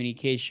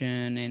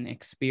communication and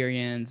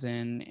experience,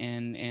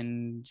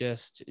 and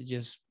just,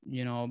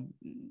 you know,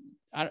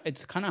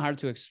 it's kind of hard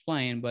to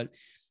explain, but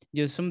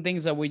just some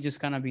things that we just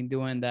kind of been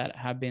doing that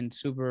have been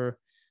super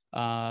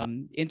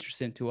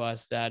interesting to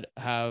us, that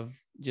have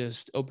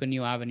just opened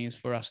new avenues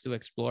for us to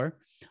explore.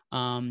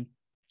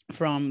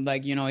 From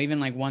like, you know,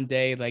 even like one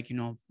day, like, you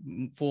know,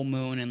 full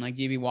moon, and like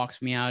GB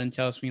walks me out and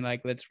tells me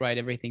like, let's write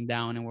everything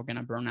down, and we're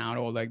gonna burn out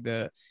all like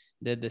the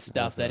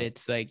stuff that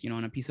it's like, you know,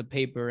 on a piece of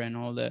paper, and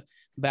all the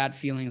bad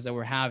feelings that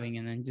we're having.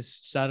 And then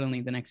just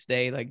suddenly the next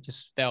day, like,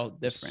 just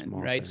felt different.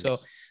 Small right things. So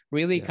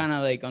really kind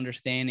of like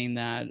understanding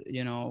that,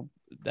 you know,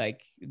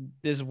 like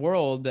this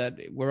world that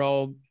we're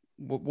all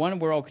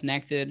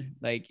connected,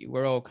 like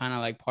we're all kind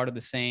of like part of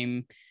the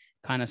same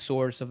kind of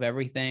source of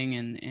everything.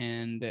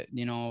 And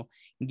you know,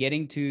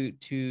 getting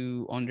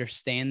to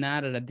understand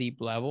that at a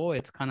deep level,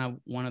 it's kind of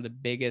one of the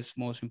biggest,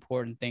 most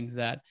important things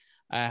that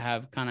I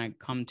have kind of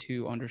come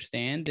to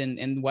understand.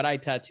 And what I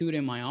tattooed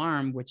in my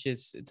arm, which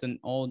is, it's an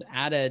old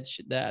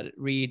adage that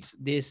reads,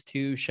 "This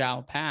too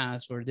shall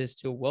pass," or "This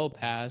too will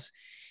pass."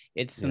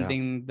 It's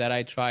something that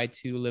I try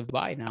to live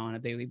by now on a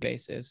daily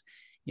basis.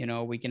 You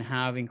know, we can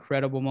have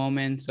incredible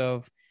moments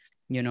of,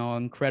 you know,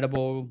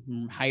 incredible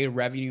high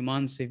revenue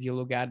months if you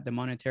look at the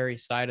monetary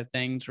side of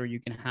things, or you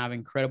can have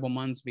incredible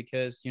months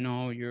because, you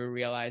know, you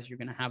realize you're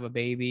going to have a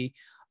baby,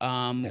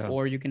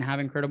 or you can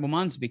have incredible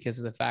months because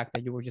of the fact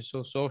that you were just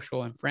so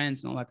social and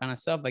friends and all that kind of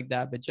stuff like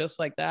that. But just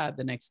like that,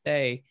 the next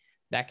day,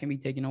 that can be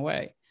taken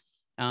away.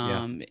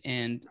 And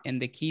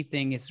the key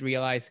thing is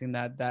realizing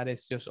that that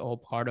is just all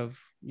part of,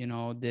 you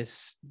know,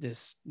 this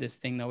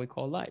thing that we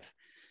call life.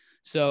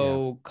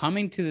 So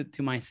coming to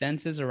my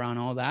senses around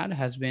all that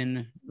has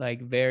been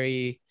like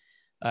very,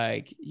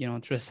 like, you know,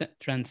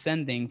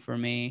 transcending for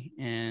me.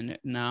 And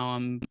now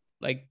I'm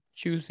like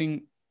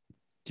choosing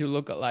to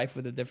look at life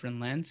with a different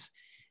lens.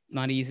 It's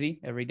not easy.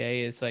 Every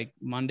day is like,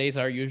 Mondays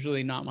are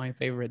usually not my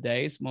favorite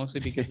days,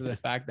 mostly because of the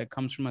fact that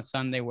comes from a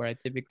Sunday where I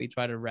typically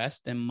try to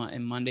rest. And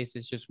Mondays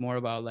is just more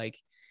about like,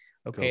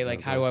 okay,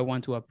 like how do I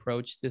want to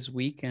approach this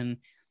week? And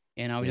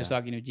I was just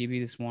talking to GB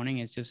this morning.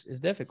 It's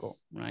difficult,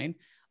 right?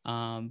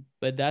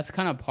 But that's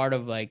kind of part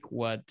of like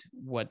what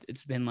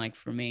it's been like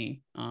for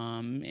me.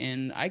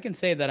 And I can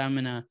say that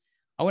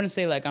I wouldn't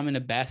say like I'm in the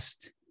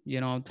best,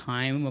 you know,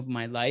 time of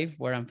my life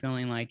where I'm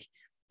feeling like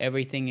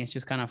everything is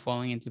just kind of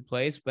falling into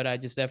place, but I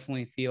just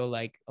definitely feel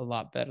like a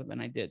lot better than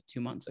I did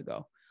 2 months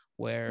ago,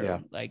 where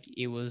like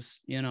it was,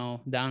 you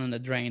know, down in the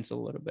drains a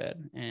little bit.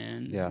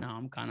 And now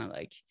I'm kind of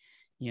like,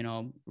 you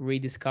know,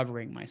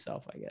 rediscovering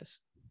myself, I guess.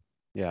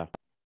 Yeah.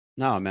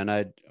 No, man,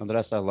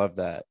 Andres, I love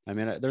that. I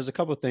mean, there's a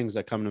couple of things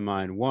that come to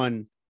mind.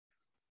 One,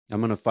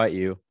 I'm going to fight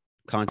you.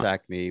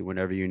 Contact me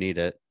whenever you need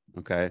it.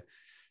 Okay.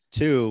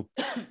 Two,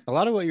 a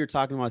lot of what you're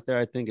talking about there,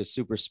 I think, is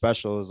super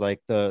special, is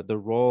like the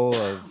role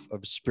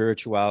of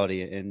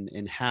spirituality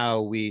and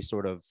how we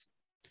sort of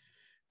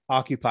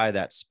occupy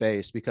that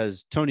space.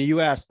 Because Tony, you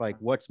asked like,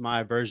 what's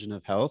my version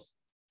of health?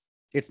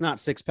 It's not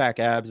 6-pack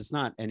abs. It's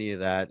not any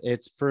of that.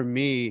 It's, for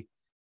me,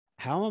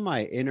 how am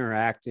I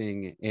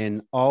interacting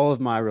in all of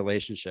my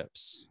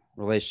relationships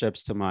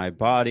to my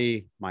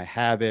body, my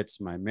habits,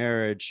 my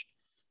marriage,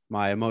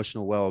 my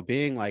emotional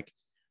well-being? Like,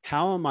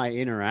 how am I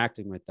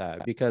interacting with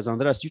that? Because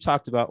Andres, you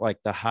talked about like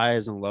the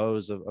highs and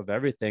lows of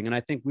everything. And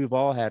I think we've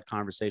all had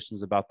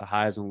conversations about the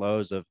highs and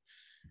lows of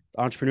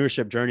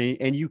entrepreneurship journey,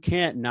 and you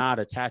can't not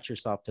attach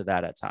yourself to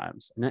that at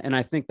times. And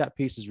I think that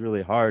piece is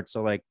really hard.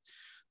 So like,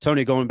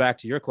 Tony, going back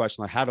to your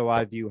question, like, how do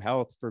I view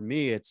health? For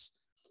me, it's,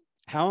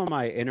 how am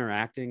I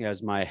interacting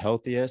as my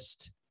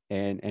healthiest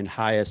and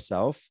highest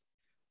self?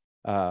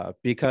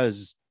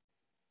 Because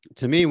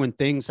to me, when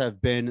things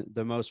have been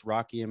the most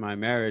rocky in my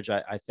marriage,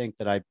 I think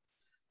that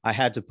I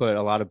had to put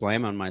a lot of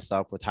blame on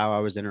myself with how I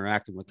was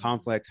interacting with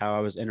conflict, how I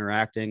was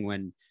interacting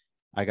when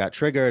I got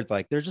triggered.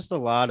 Like, there's just a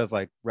lot of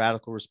like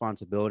radical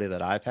responsibility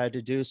that I've had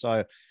to do.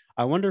 So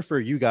I wonder for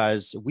you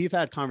guys, we've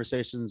had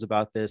conversations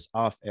about this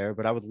off air,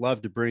 but I would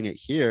love to bring it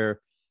here,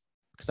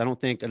 because I don't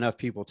think enough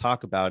people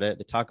talk about it.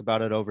 They talk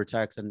about it over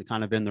text and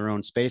kind of in their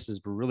own spaces,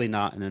 but really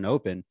not in an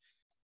open.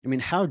 I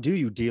mean, how do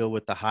you deal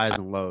with the highs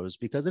and lows?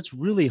 Because it's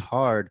really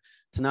hard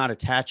to not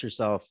attach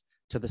yourself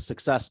to the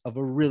success of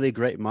a really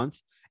great month,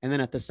 and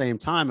then at the same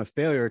time, a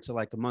failure to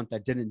like a month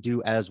that didn't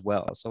do as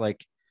well. So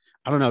like,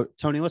 I don't know,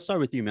 Tony, let's start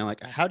with you, man.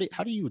 Like, how do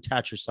you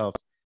attach yourself?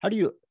 How do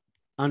you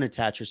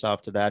unattach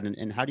yourself to that?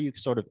 And how do you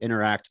sort of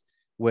interact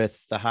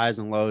with the highs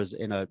and lows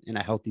in a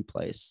healthy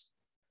place?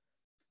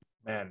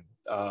 Man,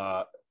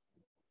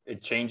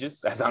 it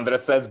changes, as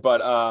Andres says,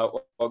 but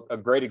a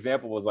great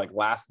example was like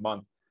last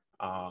month.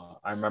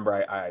 I remember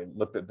I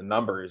looked at the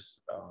numbers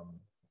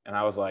and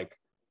I was like,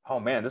 oh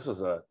man, this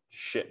was a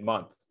shit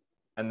month.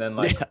 And then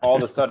like all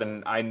of a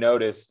sudden I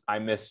noticed I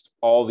missed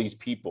all these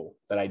people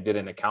that I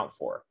didn't account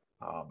for.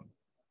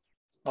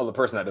 Oh, the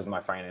person that does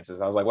my finances.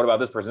 I was like, what about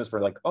this person? This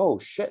person, like, oh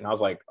shit. And I was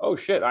like, oh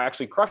shit, I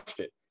actually crushed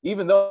it.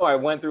 Even though I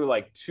went through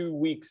like 2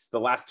 weeks, the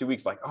last 2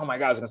 weeks, like, oh my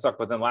God, it's gonna suck.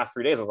 But then the last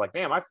 3 days, I was like,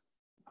 damn, I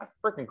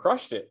freaking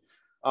crushed it.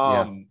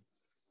 And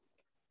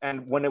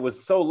when it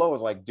was so low, I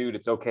was like, dude,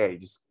 it's okay. You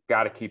just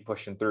got to keep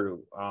pushing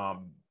through.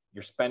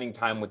 You're spending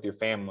time with your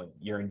family.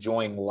 You're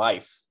enjoying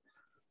life.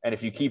 And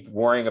if you keep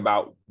worrying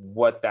about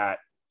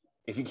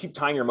if you keep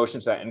tying your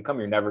emotions to that income,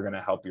 you're never going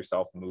to help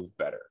yourself move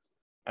better.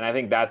 And I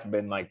think that's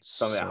been like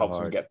something that helps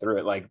me get through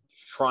it. Like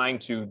trying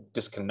to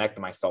disconnect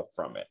myself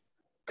from it,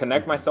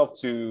 connect myself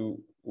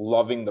to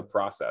loving the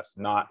process,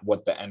 not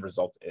what the end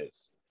result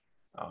is.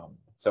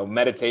 So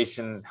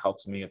meditation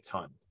helps me a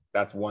ton.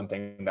 That's one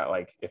thing that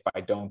like, if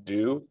I don't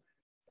do,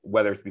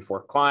 whether it's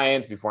before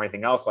clients, before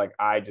anything else, like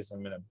I just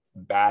am in a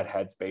bad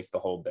headspace the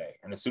whole day.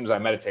 And as soon as I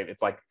meditate,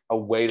 it's like a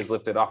weight is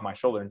lifted off my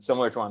shoulder. And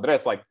similar to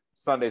Andres, like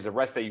Sunday's a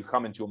rest day, you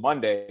come into a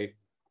Monday,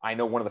 I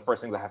know one of the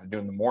first things I have to do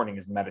in the morning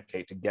is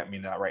meditate to get me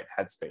in that right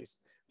headspace,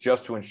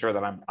 just to ensure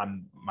that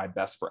I'm my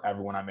best for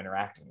everyone I'm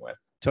interacting with.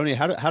 Tony,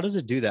 how does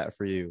it do that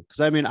for you?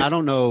 Because I mean, I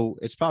don't know,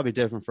 it's probably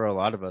different for a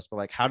lot of us, but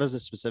like, how does it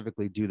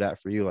specifically do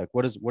that for you? Like,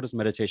 what does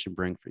meditation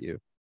bring for you?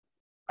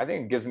 I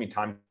think it gives me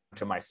time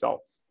to myself.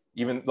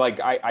 Even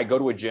like I go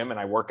to a gym and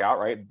I work out,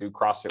 right? Do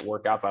CrossFit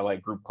workouts. I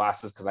like group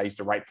classes because I used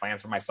to write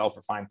plans for myself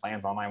or find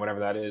plans online,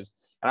 whatever that is.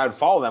 And I would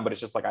follow them, but it's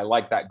just like, I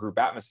like that group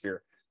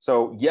atmosphere.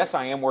 So yes,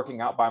 I am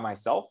working out by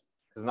myself.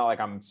 It's not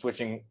like I'm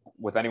switching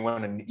with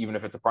anyone. And even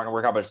if it's a partner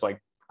workout, but it's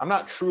like, I'm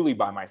not truly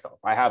by myself.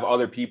 I have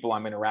other people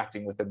I'm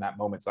interacting with in that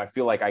moment. So I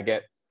feel like I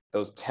get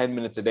those 10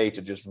 minutes a day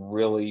to just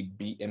really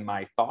be in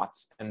my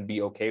thoughts and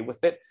be okay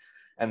with it.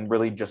 And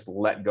really just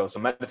let go. So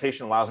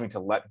meditation allows me to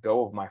let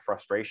go of my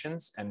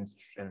frustrations and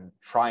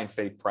try and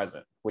stay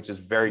present, which is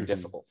very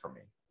difficult for me,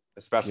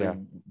 especially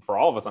for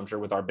all of us, I'm sure,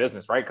 with our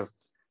business, right? Because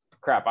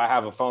crap, I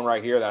have a phone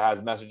right here that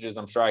has messages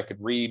I'm sure I could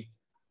read.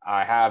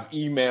 I have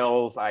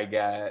emails. I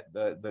get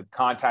the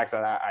contacts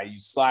that I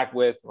use Slack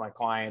with my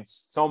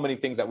clients, so many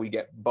things that we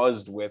get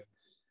buzzed with.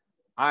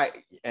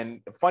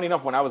 And funny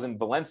enough, when I was in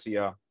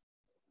Valencia,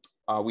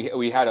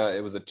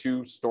 it was a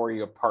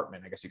 2-story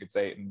apartment, I guess you could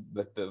say. And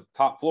the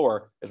top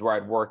floor is where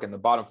I'd work and the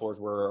bottom floor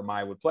is where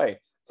Maya would play.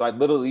 So I'd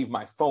literally leave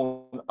my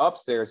phone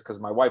upstairs because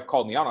my wife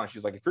called me out on it.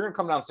 She's like, if you're gonna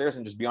come downstairs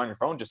and just be on your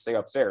phone, just stay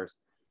upstairs.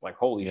 It's like,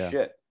 holy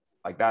shit.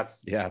 Like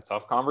that's a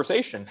tough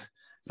conversation.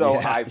 So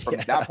from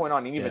that point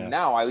on, and even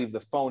now, I leave the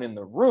phone in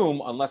the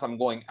room unless I'm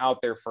going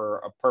out there for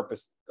a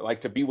purpose,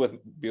 like to be with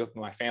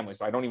my family.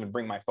 So I don't even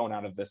bring my phone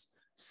out of this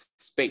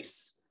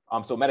space.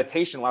 So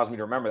meditation allows me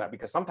to remember that,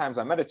 because sometimes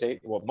I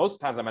meditate, well, most of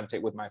the times I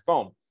meditate with my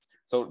phone.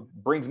 So it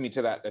brings me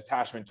to that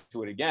attachment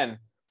to it again.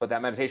 But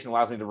that meditation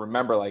allows me to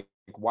remember, like,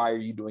 why are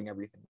you doing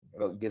everything?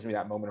 It gives me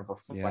that moment of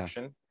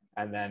reflection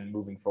and then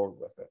moving forward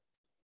with it.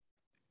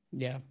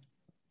 Yeah.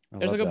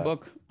 There's a good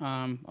book,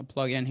 I'll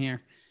plug in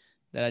here,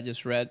 that I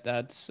just read.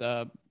 That's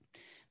the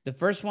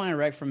first one I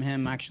read from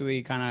him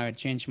actually kind of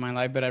changed my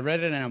life, but I read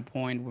it at a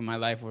point where my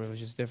life where it was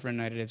just different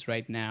than it is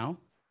right now.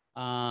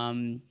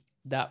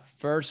 That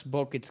first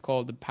book, it's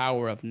called The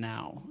Power of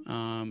Now.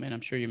 And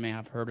I'm sure you may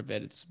have heard of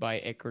it. It's by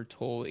Eckhart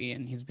Tolle,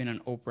 and he's been on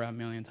Oprah a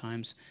million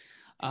times.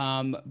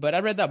 But I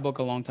read that book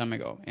a long time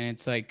ago, and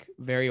it's like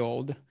very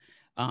old.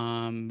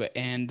 But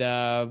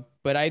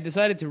I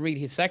decided to read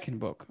his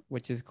second book,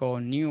 which is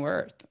called New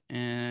Earth.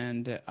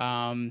 And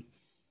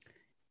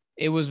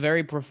it was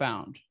very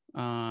profound.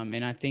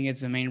 And I think it's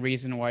the main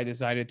reason why I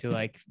decided to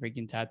like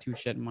freaking tattoo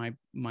shit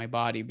my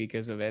body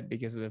because of it,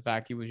 because of the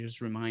fact it was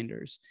just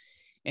reminders.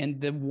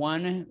 And the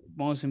one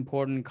most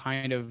important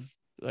kind of,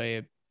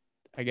 I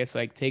guess,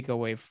 like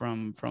takeaway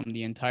from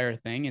the entire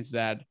thing is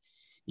that,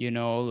 you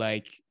know,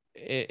 like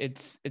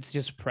it's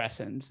just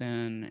presence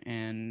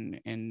and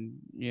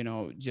you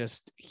know,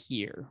 just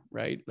here,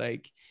 right?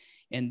 Like,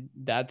 and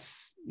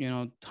that's, you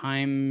know,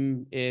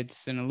 time,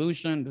 it's an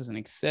illusion, doesn't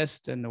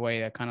exist in the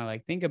way I kind of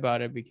like think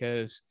about it,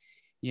 because,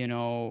 you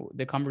know,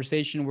 the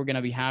conversation we're going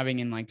to be having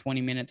in like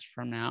 20 minutes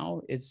from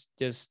now is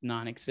just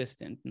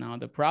non-existent. Now,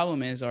 the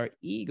problem is our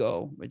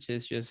ego, which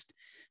is just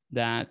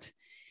that,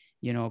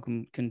 you know,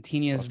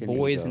 continuous Fucking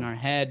voice ego in our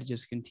head,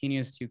 just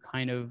continues to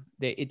kind of,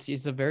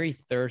 it's a very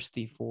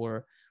thirsty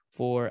for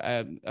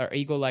our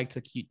ego likes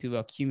to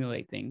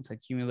accumulate things,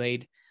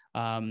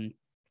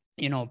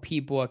 you know,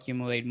 people,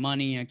 accumulate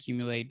money,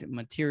 accumulate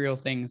material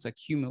things,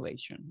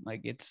 accumulation.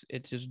 Like it's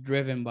just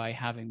driven by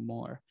having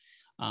more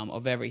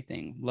of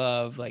everything,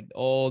 love, like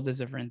all the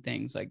different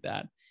things like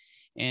that.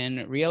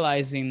 And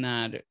realizing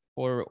that,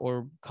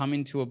 or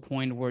coming to a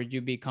point where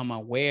you become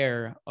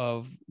aware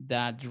of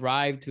that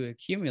drive to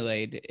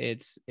accumulate,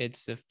 it's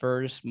the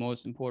first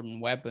most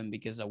important weapon,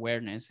 because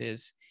awareness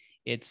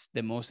it's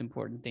the most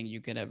important thing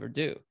you could ever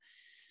do.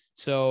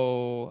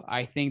 So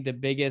I think the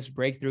biggest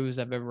breakthroughs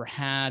I've ever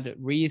had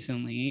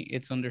recently,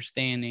 it's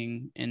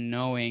understanding and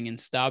knowing and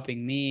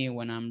stopping me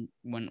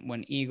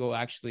when ego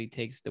actually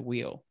takes the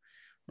wheel,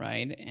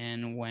 right?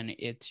 And when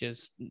it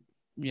just,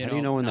 How do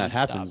you know when that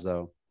happens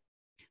though?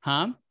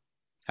 Huh?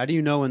 How do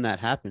you know when that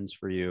happens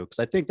for you? Because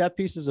I think that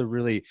piece is a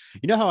really,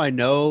 you know how I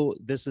know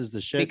this is the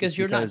shit? Because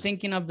you're not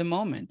thinking of the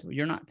moment.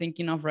 You're not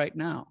thinking of right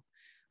now.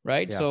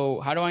 Right. Yeah.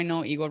 So how do I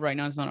know ego right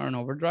now is not on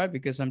overdrive?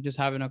 Because I'm just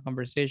having a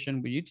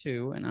conversation with you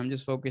two and I'm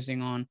just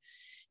focusing on,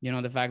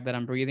 the fact that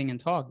I'm breathing and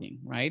talking,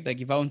 right?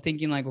 Like if I'm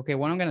thinking like, okay,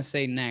 what I'm going to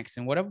say next.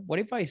 And what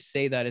if I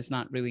say that it's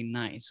not really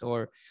nice,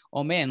 or,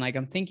 oh man, like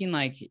I'm thinking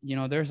like,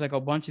 there's like a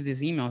bunch of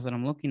these emails that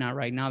I'm looking at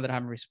right now that I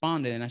haven't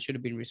responded and I should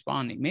have been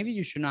responding. Maybe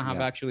you should not have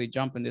actually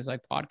jumped in this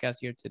like podcast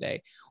here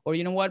today, or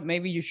you know what,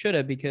 maybe you should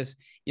have, because,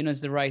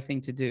 it's the right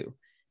thing to do.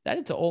 That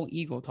it's all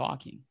ego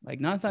talking. Like,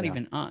 no, it's not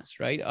even us,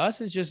 right?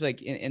 Us is just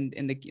like in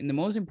the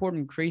most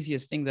important,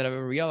 craziest thing that I've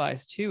ever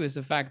realized too is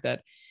the fact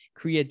that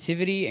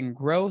creativity and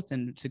growth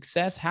and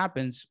success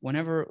happens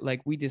whenever like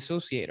we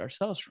dissociate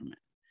ourselves from it,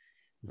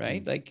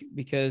 right? Like,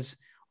 because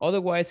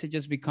otherwise it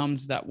just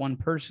becomes that one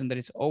person that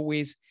is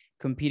always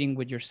competing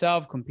with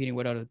yourself, competing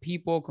with other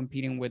people,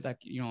 competing with like,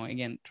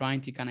 again,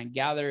 trying to kind of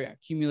gather,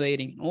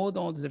 accumulating all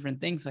the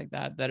different things like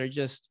that are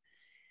just,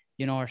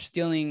 are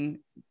stealing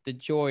the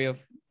joy of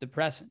the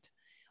present.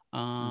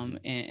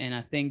 And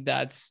I think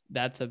that's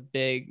a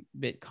big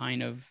bit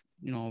kind of,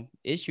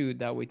 issue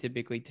that we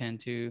typically tend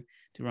to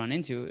run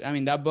into. I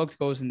mean, that book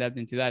goes in depth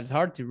into that. It's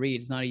hard to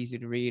read. It's not easy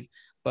to read,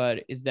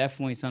 but it's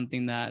definitely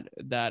something that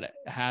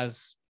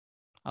has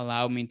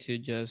allowed me to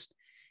just,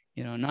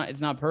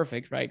 it's not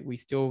perfect, right? We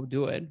still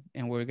do it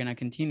and we're going to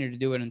continue to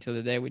do it until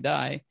the day we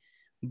die.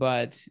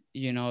 But,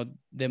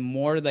 the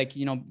more like,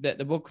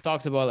 the book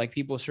talks about like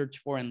people search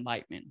for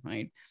enlightenment,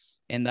 right?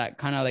 And that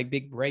kind of like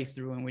big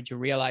breakthrough in which you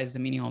realize the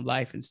meaning of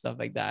life and stuff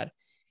like that.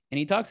 And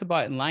he talks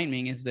about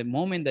enlightenment is the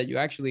moment that you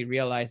actually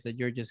realize that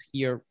you're just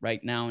here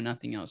right now and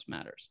nothing else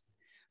matters.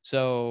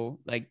 So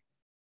like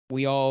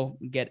we all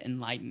get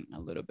enlightened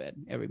a little bit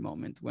every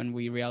moment when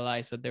we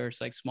realize that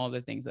there's like smaller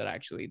things that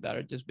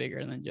are just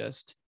bigger than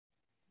just,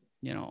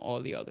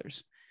 all the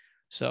others.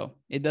 So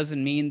it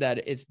doesn't mean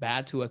that it's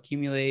bad to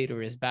accumulate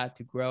or it's bad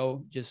to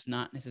grow, just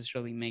not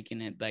necessarily making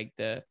it like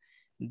the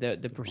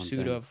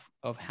pursuit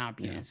of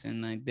happiness.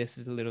 And like, this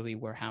is literally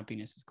where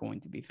happiness is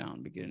going to be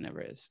found, because it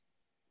never is.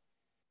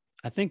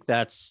 I think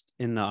that's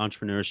in the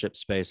entrepreneurship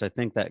space. I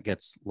think that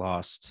gets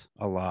lost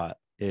a lot,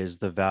 is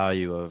the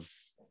value of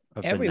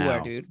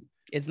everywhere, dude.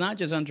 It's not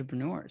just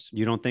entrepreneurs.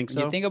 You don't think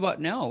so? When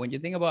you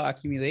think about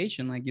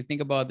accumulation, like you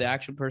think about the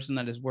actual person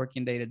that is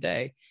working day to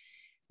day,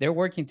 they're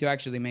working to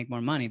actually make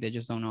more money. They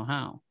just don't know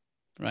how,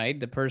 right?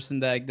 The person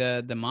that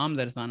the mom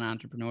that is not an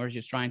entrepreneur is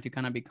just trying to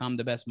kind of become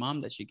the best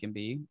mom that she can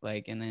be,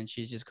 like, and then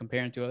she's just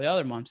comparing to all the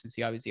other moms to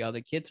see obviously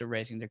other kids are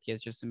raising their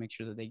kids just to make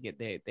sure that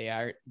they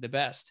are the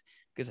best,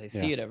 because I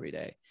see it every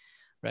day,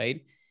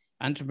 right?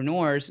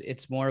 Entrepreneurs,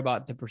 it's more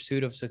about the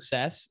pursuit of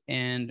success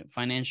and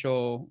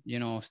financial,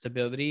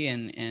 stability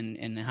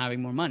and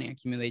having more money,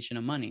 accumulation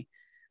of money.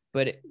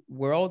 But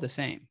we're all the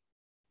same.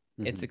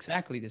 It's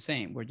exactly the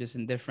same. We're just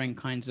in different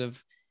kinds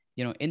of,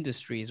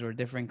 industries or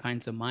different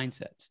kinds of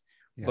mindsets.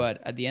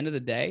 But at the end of the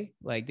day,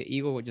 like the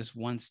ego just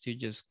wants to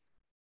just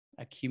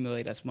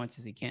accumulate as much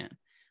as he can.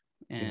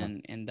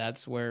 And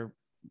that's where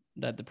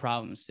the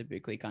problems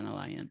typically kind of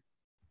lie in.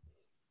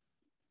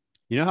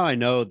 You know how I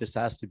know this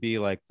has to be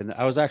like,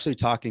 I was actually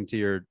talking to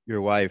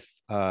your wife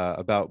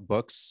about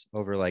books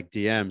over like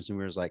DMs, and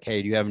we was like,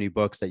 hey, do you have any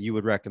books that you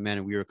would recommend?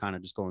 And we were kind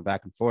of just going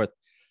back and forth.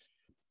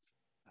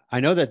 I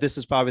know that this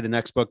is probably the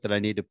next book that I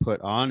need to put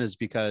on, is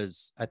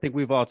because I think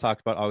we've all talked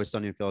about Always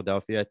Sunny in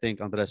Philadelphia. I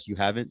think, Andres, you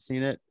haven't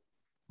seen it,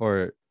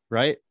 or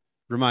right?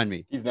 Remind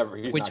me. He's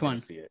Which one?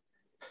 See it.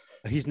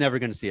 He's never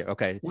going to see it.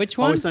 Okay. Which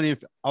one?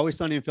 Always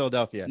Sunny in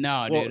Philadelphia.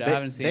 No, dude, I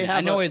haven't seen it.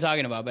 I know what you're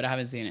talking about, but I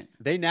haven't seen it.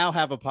 They now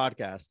have a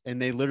podcast, and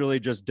they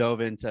literally just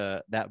dove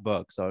into that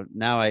book. So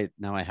now I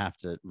have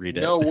to read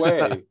it. No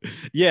way.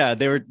 Yeah,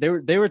 they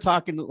were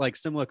talking like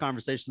similar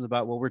conversations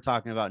about what we're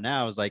talking about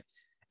now, is like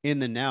in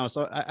the now.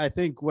 So I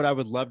think what I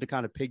would love to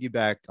kind of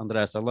piggyback,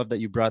 Andres, I love that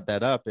you brought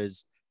that up,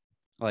 is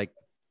like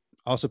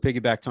also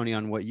piggyback, Tony,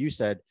 on what you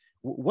said.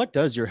 What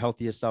does your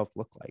healthiest self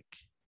look like?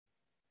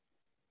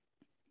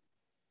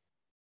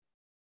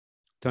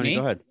 Tony, Me?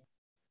 go ahead.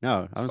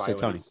 No, I don't say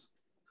Tony.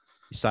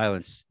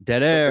 Silence.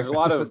 Dead air. There's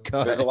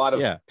a lot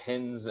of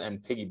pins and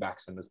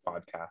piggybacks in this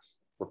podcast.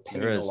 We're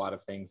pinning a lot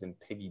of things and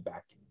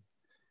piggybacking.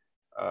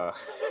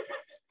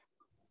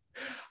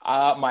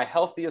 My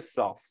healthiest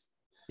self.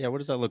 Yeah, what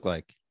does that look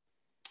like?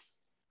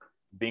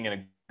 Being in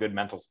a good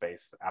mental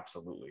space,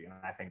 absolutely. And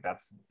I think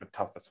that's the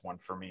toughest one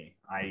for me.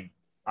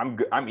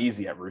 I'm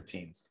easy at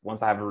routines.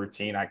 Once I have a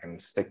routine, I can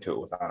stick to it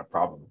without a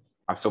problem.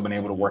 I've still been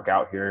able to work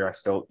out here. I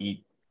still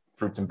eat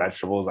fruits and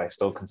vegetables. I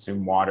still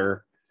consume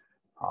water.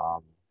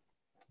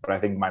 But I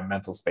think my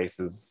mental space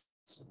is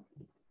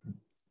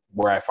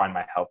where I find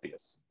my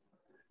healthiest.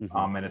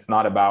 And it's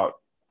not about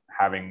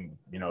having,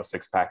 you know,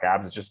 six-pack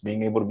abs. It's just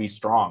being able to be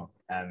strong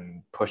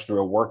and push through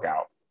a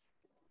workout.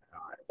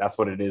 That's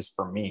what it is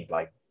for me.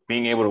 Like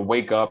being able to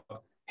wake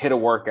up, hit a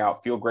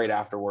workout, feel great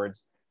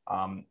afterwards.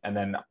 And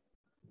then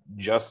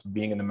just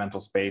being in the mental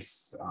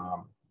space.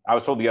 I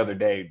was told the other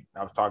day,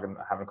 I was having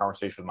a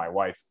conversation with my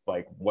wife,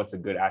 like what's a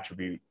good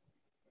attribute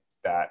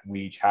that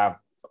we each have.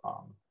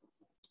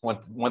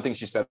 One thing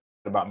she said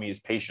about me is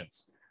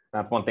patience. And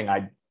that's one thing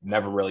I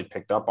never really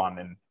picked up on.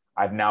 And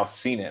I've now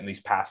seen it in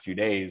these past few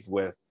days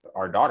with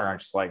our daughter. I'm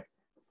just like,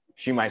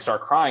 she might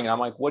start crying and I'm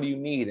like, what do you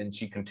need? And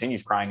she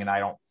continues crying and I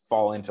don't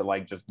fall into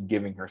like just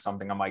giving her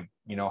something. I'm like,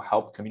 you know,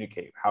 help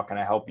communicate. How can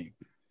I help you?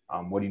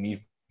 What do you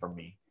need from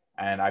me?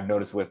 And I've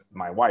noticed with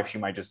my wife, she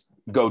might just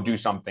go do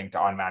something to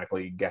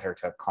automatically get her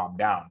to calm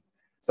down.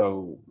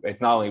 So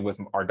it's not only with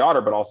our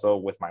daughter, but also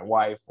with my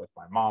wife, with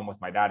my mom, with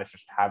my dad. It's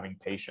just having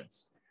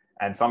patience.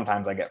 And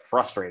sometimes I get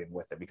frustrated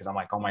with it because I'm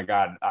like, oh my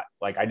God,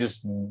 I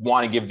just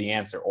want to give the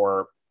answer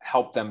or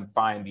help them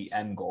find the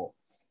end goal.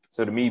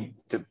 So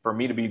for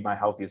me to be my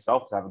healthiest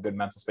self is to have a good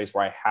mental space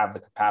where I have the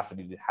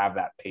capacity to have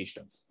that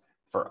patience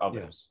for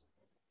others.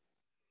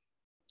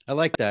 Yeah. I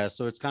like that.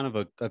 So it's kind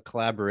of a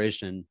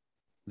collaboration.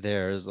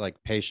 There's like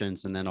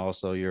patience and then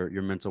also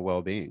your mental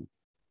well-being.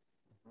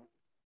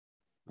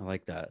 I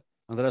like that.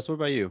 Andres, what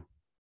about you?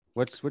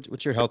 What's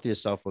your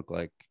healthiest self look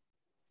like?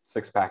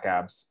 Six-pack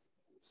abs.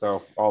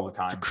 So all the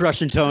time.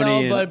 Crushing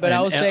Tony. No, but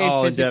I would say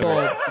physical.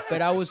 Endeavor.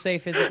 But I would say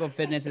physical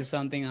fitness is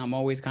something I'm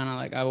always kind of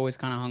like. I've always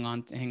kind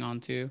of hang on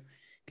to,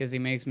 because it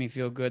makes me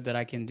feel good that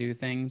I can do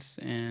things.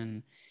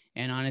 And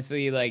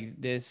honestly,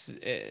 like this,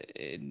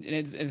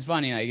 it's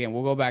funny. Like, again,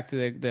 we'll go back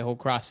to the whole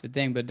CrossFit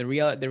thing. But the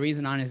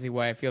reason, honestly,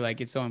 why I feel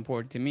like it's so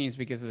important to me is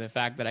because of the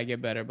fact that I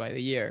get better by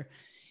the year.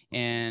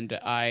 And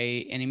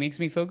it makes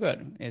me feel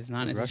good. It's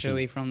not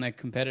necessarily from the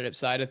competitive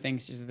side of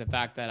things, just the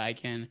fact that I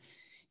can,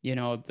 you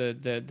know,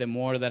 the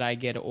more that I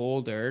get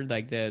older,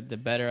 like the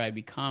better I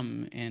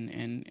become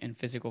in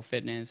physical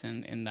fitness,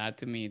 and that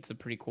to me, it's a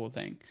pretty cool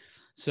thing.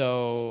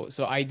 So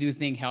I do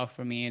think health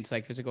for me, it's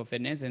like physical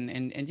fitness,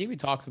 and Jamie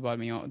talks about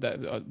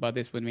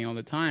this with me all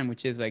the time,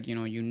 which is like, you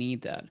know, you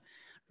need that,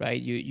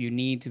 right? You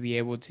need to be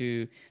able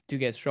to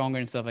get stronger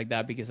and stuff like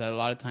that, because a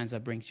lot of times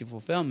that brings you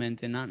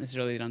fulfillment, and not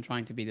necessarily that I'm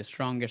trying to be the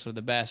strongest or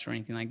the best or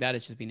anything like that.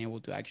 It's just being able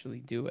to actually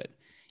do it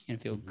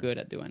and feel good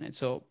at doing it.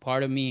 So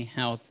part of me,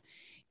 health,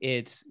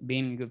 it's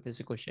being in good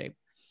physical shape.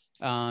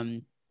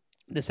 The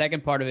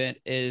second part of it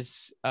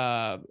is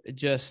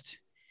just,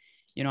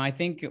 you know, I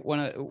think one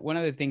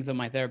of the things that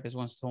my therapist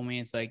once told me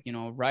is like, you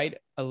know, write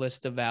a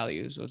list of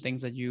values or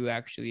things that you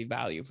actually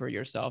value for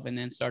yourself, and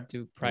then start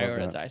to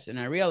prioritize. And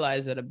I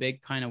realized that a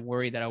big kind of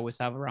worry that I always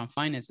have around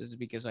finances is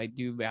because I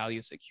do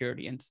value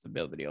security and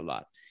stability a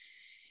lot.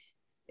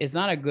 It's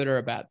not a good or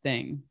a bad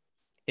thing.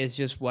 It's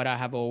just what I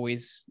have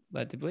always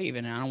led to believe.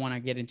 And I don't want to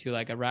get into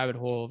like a rabbit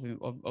hole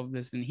of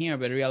this in here,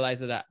 but realize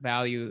that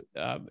value,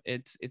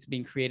 it's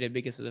being created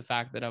because of the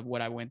fact that of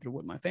what I went through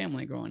with my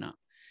family growing up.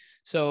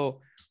 So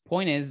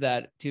point is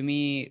that to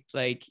me,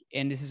 like,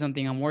 and this is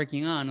something I'm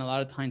working on, a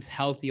lot of times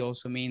healthy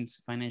also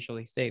means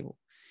financially stable.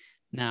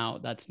 Now,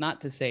 that's not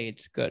to say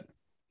it's good,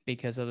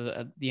 because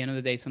at the end of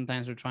the day,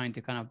 sometimes we're trying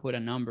to kind of put a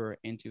number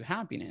into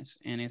happiness,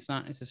 and it's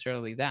not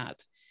necessarily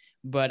that.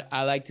 But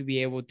I like to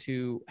be able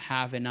to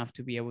have enough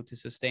to be able to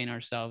sustain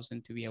ourselves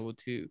and to be able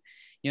to,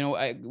 you know,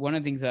 one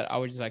of the things that I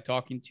was just like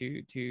talking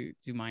to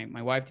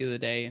my wife the other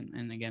day,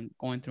 and again,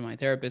 going through my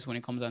therapist, when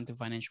it comes down to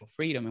financial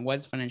freedom. And what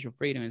is financial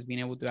freedom? Is being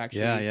able to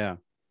actually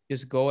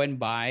just go and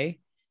buy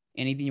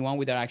anything you want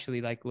without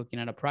actually like looking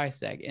at a price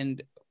tag.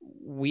 And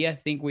I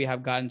think we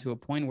have gotten to a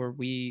point where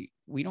we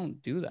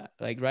don't do that.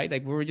 Like, right.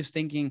 Like, we were just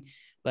thinking,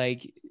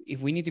 like, if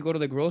we need to go to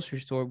the grocery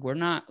store, we're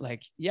not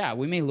like, yeah,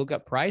 we may look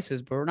at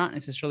prices, but we're not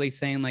necessarily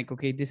saying like,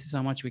 okay, this is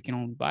how much we can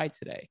only buy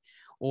today.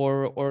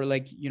 Or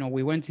like, you know,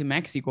 we went to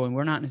Mexico and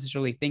we're not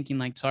necessarily thinking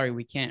like, sorry,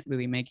 we can't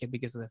really make it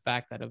because of the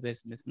fact that of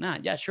this and this and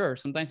that. Yeah, sure.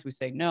 Sometimes we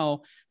say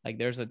no, like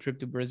there's a trip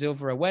to Brazil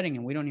for a wedding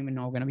and we don't even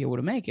know we're going to be able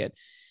to make it.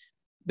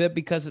 But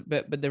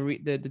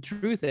the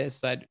truth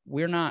is that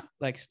we're not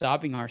like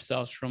stopping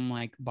ourselves from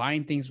like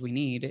buying things we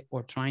need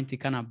or trying to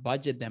kind of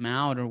budget them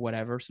out or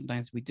whatever.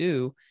 Sometimes we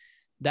do.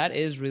 That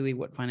is really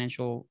what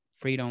financial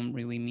freedom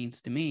really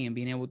means to me, and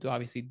being able to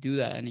obviously do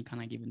that at any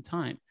kind of given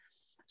time.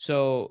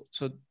 So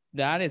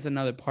that is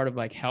another part of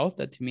like health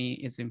that to me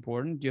is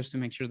important, just to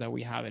make sure that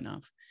we have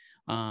enough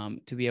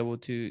to be able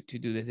to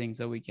do the things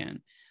that we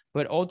can.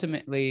 But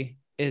ultimately,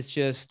 it's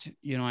just,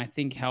 you know, I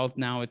think health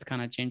now, it's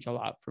kind of changed a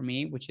lot for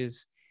me, which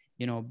is,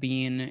 you know,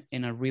 being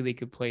in a really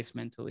good place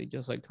mentally,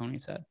 just like Tony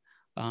said.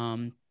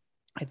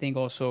 I think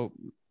also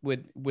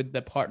with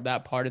that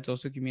part, it's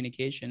also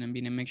communication and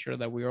being to make sure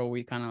that we're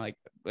always kind of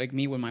like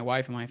me with my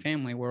wife and my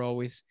family, we're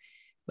always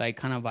like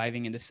kind of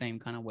vibing in the same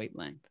kind of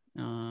wavelength.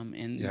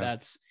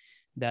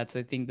 That's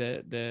I think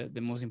the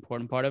most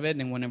important part of it.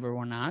 And whenever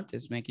we're not,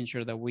 is making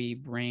sure that we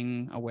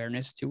bring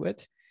awareness to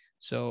it,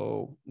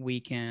 so we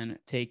can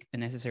take the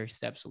necessary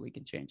steps so we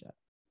can change that.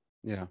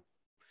 Yeah.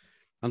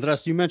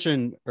 Andres, you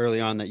mentioned early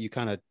on that you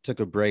kind of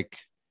took a break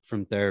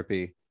from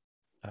therapy.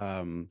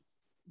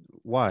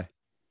 Why?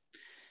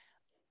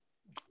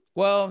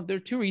 Well, there are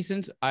two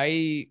reasons.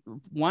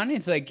 One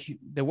is like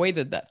the way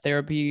that that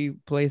therapy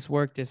place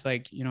worked is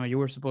like, you know, you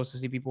were supposed to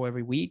see people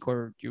every week,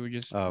 or you were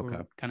just Oh,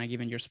 okay. kind of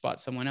giving your spot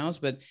to someone else.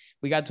 But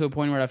we got to a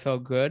point where I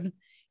felt good.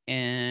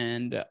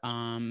 And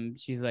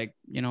she's like,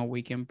 you know,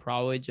 we can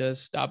probably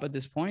just stop at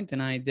this point.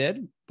 And I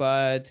did.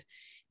 But,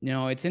 you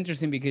know, it's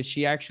interesting because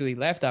she actually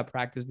left that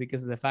practice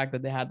because of the fact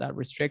that they had that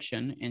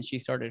restriction, and she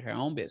started her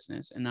own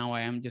business. And now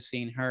I am just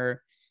seeing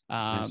her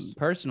Nice.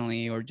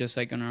 personally, or just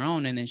like on her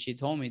own. And then she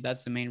told me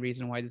that's the main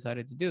reason why I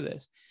decided to do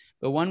this.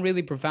 But one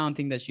really profound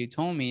thing that she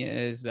told me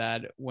is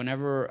that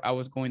whenever I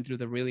was going through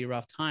the really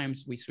rough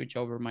times, we switch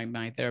over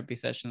my therapy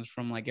sessions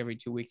from like every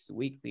 2 weeks to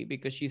weekly,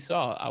 because she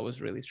saw I was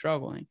really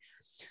struggling.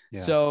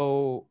 Yeah.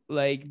 So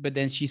like, but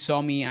then she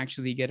saw me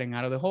actually getting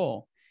out of the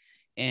hole.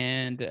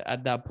 And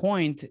at that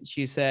point,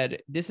 she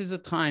said, this is a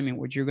time in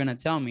which you're going to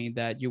tell me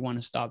that you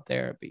want to stop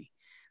therapy.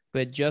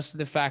 But just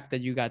the fact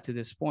that you got to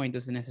this point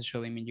doesn't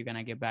necessarily mean you're going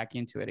to get back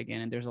into it again.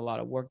 And there's a lot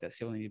of work that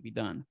still needs to be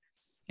done.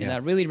 And Yeah.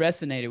 that really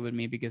resonated with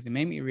me because it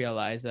made me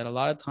realize that a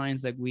lot of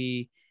times, like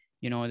we,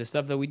 you know, the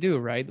stuff that we do,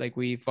 right? Like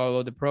we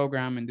follow the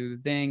program and do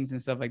the things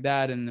and stuff like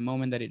that. And the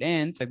moment that it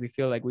ends, like we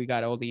feel like we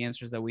got all the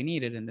answers that we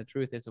needed. And the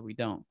truth is that we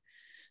don't.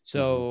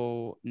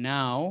 So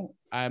now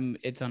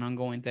it's an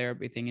ongoing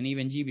therapy thing. And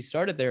even GB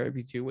started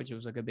therapy too, which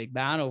was like a big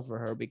battle for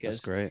her That's because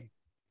great.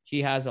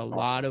 she has a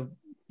lot of,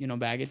 you know,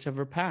 baggage of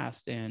her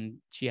past, and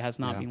she has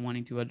not Yeah. been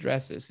wanting to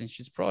address this. And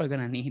she's probably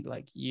going to need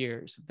like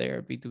years of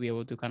therapy to be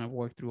able to kind of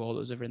work through all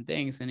those different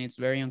things. And it's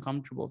very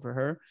uncomfortable for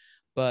her,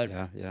 but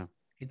Yeah.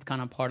 it's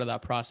kind of part of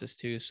that process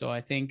too. So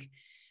I think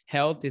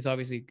health is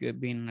obviously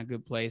good, being in a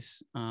good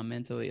place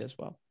mentally as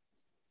well.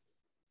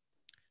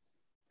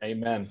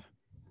 Amen.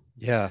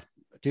 Yeah.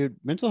 Dude,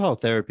 mental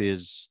health therapy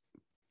is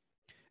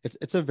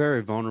it's a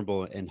very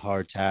vulnerable and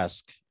hard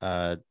task.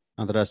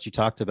 Andres, you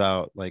talked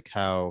about like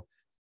how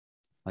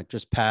like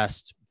just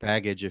past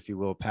baggage, if you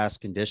will,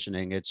 past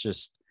conditioning.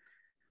 It's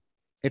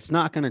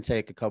not going to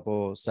take a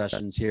couple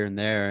sessions here and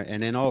there.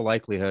 And in all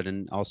likelihood,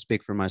 and I'll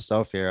speak for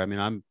myself here. I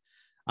mean,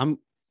 I'm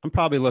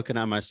probably looking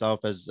at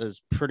myself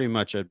as pretty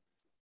much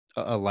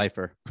a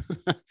lifer.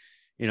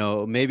 You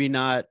know, maybe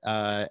not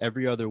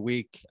every other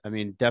week. I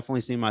mean,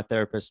 definitely seeing my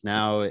therapist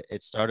now.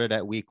 It started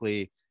at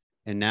weekly,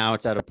 and now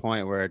it's at a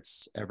point where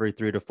it's every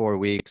 3 to 4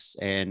 weeks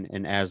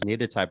and as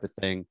needed type of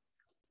thing.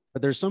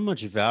 But there's so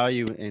much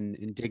value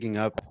in digging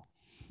up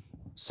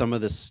some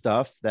of the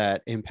stuff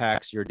that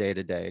impacts your day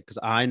to day. Because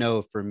I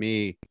know for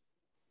me,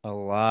 a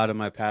lot of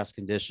my past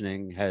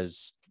conditioning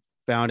has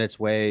found its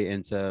way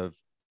into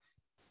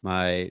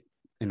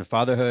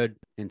fatherhood,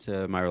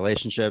 into my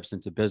relationships,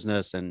 into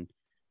business, and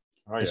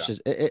it's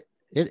just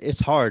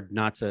it's hard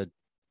not to.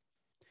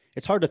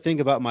 It's hard to think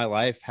about my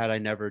life had I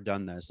never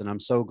done this, and I'm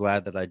so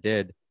glad that I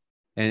did.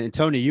 And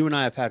Tony, you and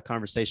I have had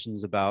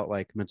conversations about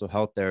like mental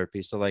health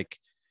therapy. So like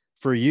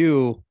for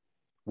you,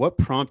 what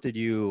prompted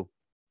you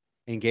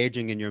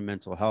engaging in your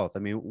mental health? I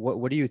mean,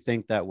 what do you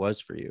think that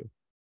was for you?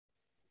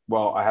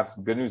 Well, I have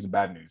some good news and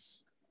bad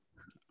news.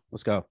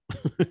 Let's go.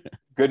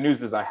 Good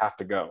news is I have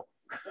to go.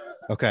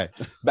 Okay.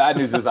 Bad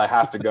news is I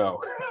have to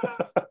go.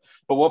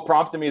 But what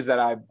prompted me is that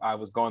I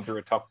was going through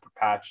a tough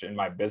patch in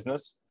my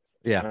business.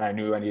 Yeah. And I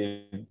knew I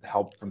needed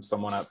help from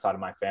someone outside of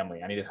my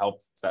family. I needed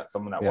help that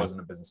someone that wasn't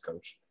a business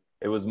coach.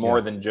 It was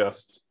more than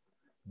just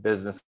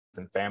business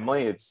and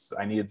family.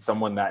 I needed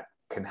someone that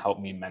can help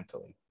me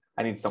mentally.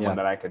 I need someone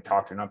that I could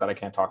talk to. Not that I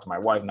can't talk to my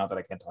wife, not that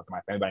I can't talk to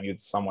my family, but I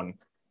needed someone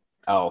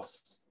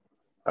else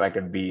that I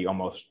could be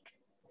almost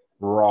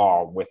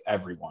raw with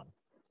everyone,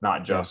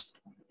 not just,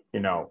 you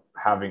know,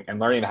 having and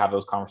learning to have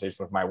those conversations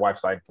with my wife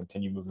so I can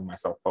continue moving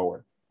myself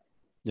forward.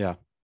 Yeah.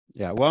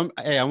 Yeah. Well,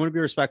 hey, I want to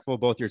be respectful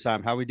of both your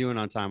time. How are we doing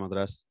on time,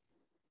 Andres?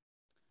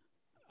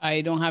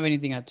 I don't have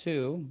anything at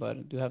 2, but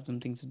I do have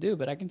some things to do,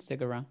 but I can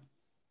stick around.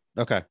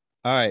 Okay.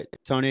 All right,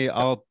 Tony,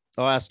 I'll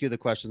ask you the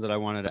questions that I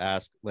wanted to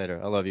ask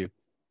later. I love you.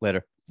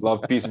 Later.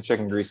 Love, peace, and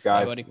chicken grease,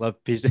 guys. Bye, buddy.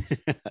 Love, peace.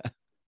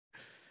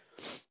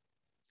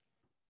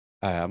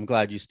 I'm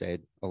glad you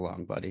stayed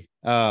along, buddy.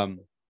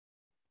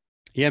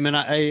 Yeah, man,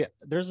 I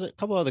there's a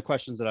couple other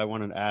questions that I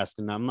wanted to ask,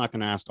 and I'm not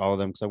going to ask all of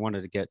them because I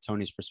wanted to get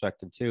Tony's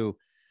perspective too.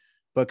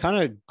 But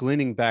kind of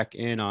gleaning back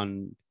in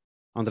on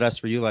the rest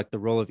for you, like the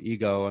role of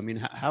ego. I mean,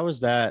 how has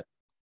that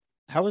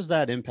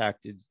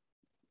impacted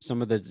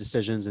some of the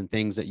decisions and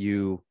things that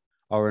you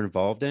are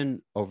involved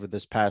in over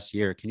this past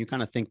year? Can you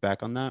kind of think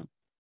back on that?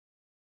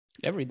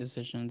 Every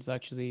decision is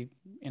actually,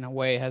 in a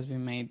way, has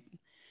been made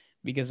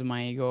because of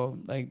my ego.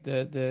 Like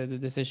the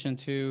decision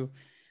to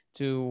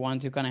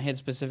want to kind of hit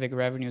specific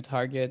revenue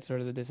targets,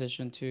 or the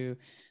decision to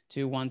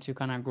want to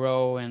kind of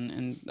grow.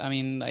 And I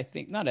mean, I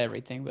think not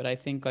everything, but I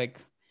think like,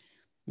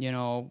 you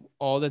know,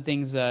 all the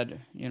things that,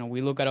 you know,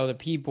 we look at other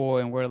people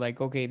and we're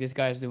like, okay, this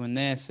guy's doing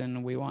this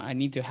and I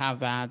need to have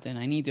that, and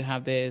I need to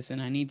have this,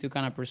 and I need to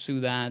kind of pursue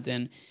that.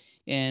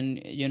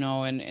 And, you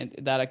know, and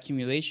that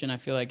accumulation, I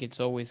feel like it's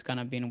always kind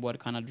of been what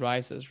kind of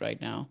drives us right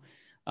now.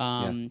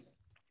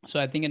 So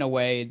I think in a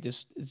way,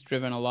 it's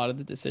driven a lot of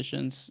the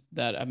decisions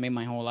that I've made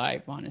my whole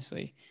life,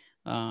 honestly.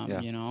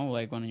 Yeah. You know,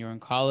 like when you're in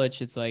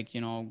college, it's like,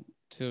 you know,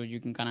 so you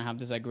can kind of have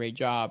this like great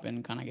job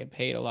and kind of get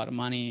paid a lot of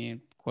money,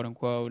 quote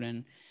unquote.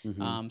 And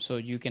Hmm. so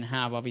you can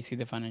have obviously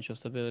the financial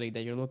stability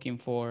that you're looking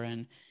for,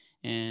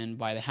 and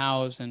buy the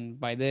house and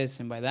buy this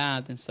and buy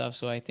that and stuff.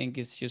 So I think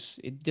it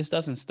just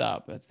doesn't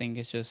stop. I think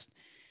it's just,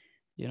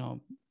 you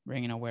know,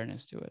 bringing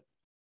awareness to it.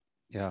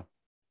 Yeah.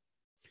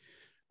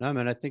 No,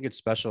 man, I think it's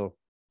special.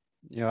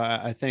 You know,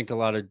 I think a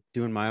lot of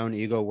doing my own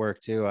ego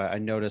work too. I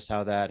notice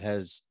how that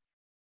has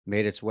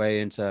made its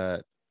way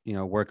into, you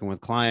know, working with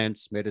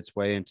clients, made its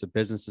way into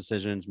business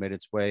decisions, made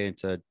its way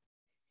into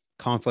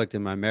conflict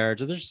in my marriage.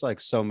 There's just like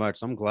so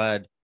much. I'm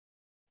glad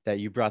that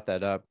you brought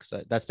that up,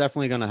 because that's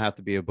definitely going to have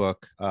to be a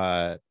book,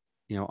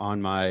 you know,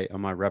 on my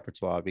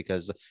repertoire,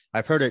 because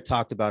I've heard it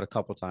talked about a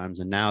couple times,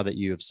 and now that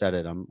you have said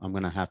it, I'm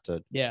going to have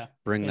to Yeah,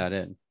 bring that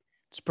in.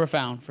 it's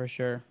profound for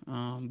sure.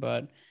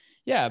 But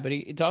yeah, but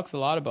it talks a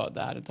lot about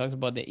that. It talks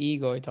about the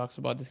ego. It talks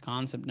about this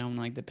concept known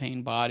like the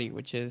pain body,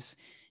 which is,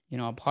 you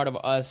know, a part of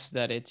us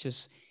that it's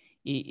just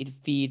it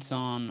feeds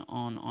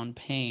on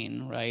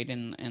pain, right?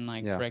 And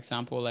like Yeah. for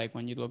example, like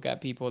when you look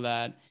at people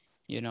that,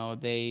 you know,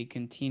 they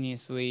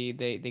continuously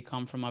they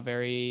come from a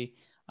very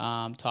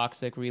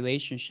toxic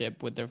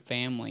relationship with their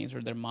families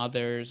or their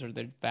mothers or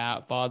their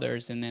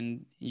fathers, and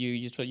then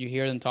you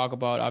hear them talk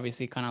about,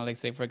 obviously, kind of like,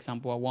 say for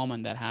example, a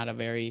woman that had a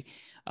very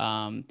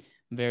um,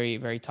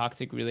 very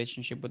toxic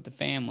relationship with the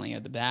family or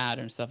the dad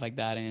and stuff like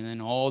that, and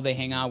then all they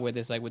hang Mhm. out with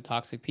is like with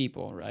toxic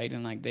people, right?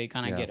 And like they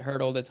kind of Yeah. get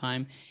hurt all the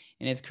time.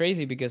 And it's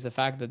crazy because the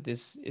fact that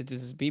this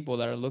is people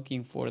that are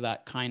looking for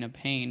that kind of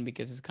pain,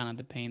 because it's kind of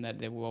the pain that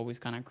they were always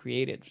kind of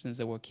created since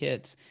they were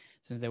kids,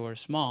 since they were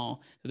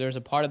small. So there's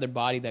a part of their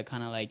body that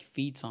kind of like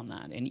feeds on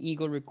that. And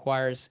ego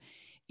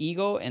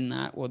and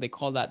that, what they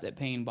call that, the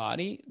pain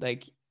body,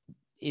 like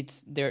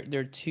it's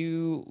they're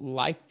two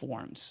life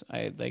forms,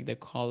 I like they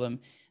call them,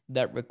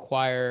 that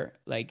require,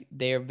 like,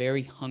 they're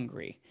very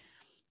hungry.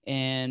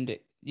 And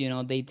you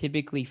know, they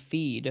typically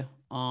feed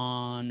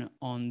on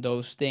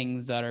those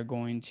things that are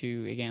going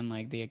to, again,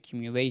 like the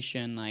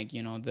accumulation, like,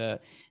 you know, the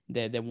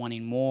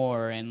wanting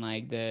more, and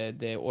like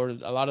the or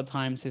a lot of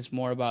times it's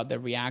more about the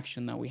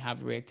reaction that we have,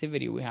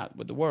 reactivity we have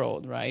with the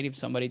world, right? If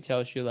somebody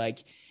tells you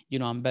like, you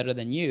know, I'm better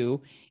than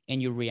you, and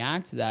you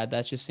react to that,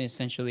 that's just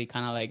essentially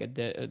kind of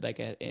like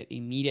a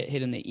immediate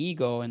hit in the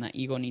ego, and that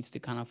ego needs to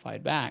kind of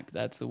fight back.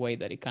 That's the way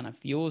that it kind of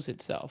fuels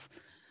itself.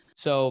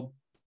 So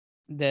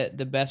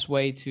the best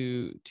way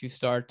to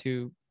start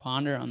to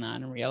ponder on that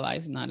and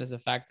realizing that is the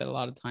fact that a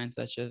lot of times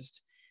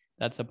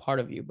that's a part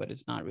of you, but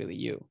it's not really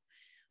you.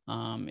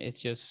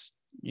 It's just,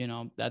 you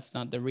know, that's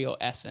not the real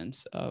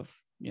essence of,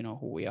 you know,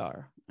 who we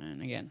are.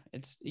 And again,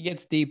 it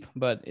gets deep,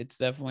 but it's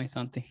definitely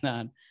something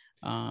that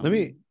Let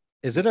me,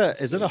 is it a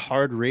really,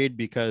 hard read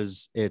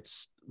because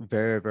it's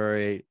very,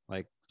 very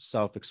like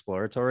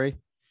self-explanatory?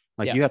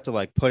 Like yeah. you have to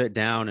like put it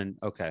down and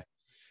okay.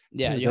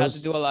 Yeah, Dude, you have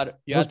to do a lot.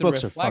 You those have to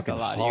books are reflect a fucking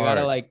lot. You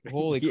gotta hard. like,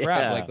 holy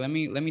crap! Yeah. Like, let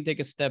me take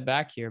a step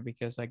back here,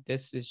 because like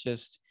this is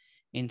just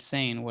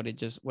insane. What I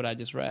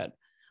just read,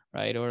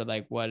 right? Or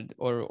like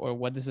or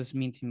what does this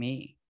mean to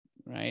me,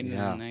 right?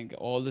 Yeah. And like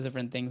all the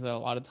different things that a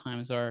lot of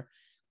times are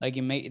like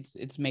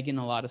it's making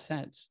a lot of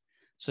sense.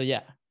 So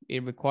yeah,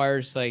 it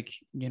requires, like,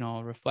 you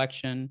know,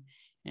 reflection,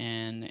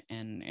 and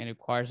it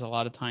requires a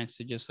lot of times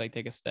to just like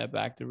take a step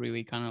back to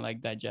really kind of like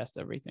digest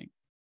everything.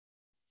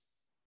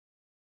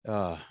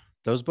 Uh,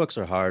 those books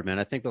are hard, man.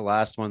 I think the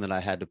last one that I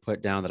had to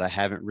put down that I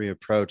haven't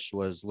reapproached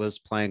was Liz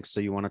Plank. So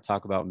you want to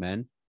talk about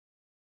men?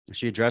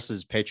 She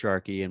addresses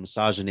patriarchy and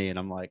misogyny, and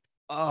I'm like,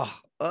 oh,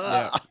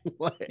 Yeah, it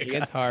like,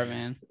 gets hard,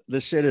 man.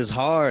 this shit is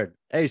hard.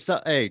 Hey,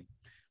 so hey,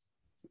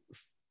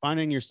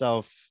 finding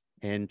yourself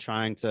and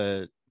trying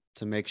to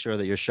make sure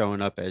that you're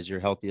showing up as your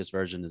healthiest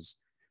version is,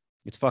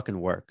 it's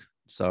fucking work.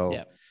 So,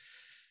 Yeah.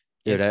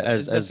 dude,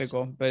 It's as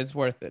difficult, but it's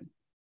worth it.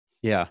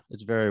 yeah,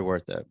 it's very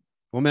worth it.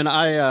 Well, man,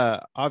 I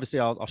obviously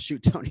I'll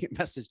shoot Tony a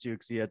message to you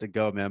because he had to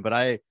go, man. But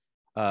I,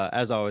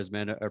 as always,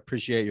 man, I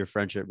appreciate your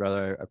friendship,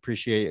 brother. I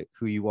appreciate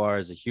who you are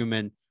as a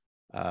human.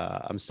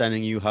 I'm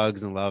sending you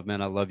hugs and love,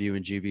 man. I love you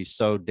and GB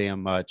so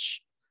damn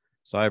much.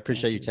 So I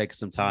appreciate Thank you you. taking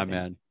some Same time, thing.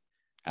 man.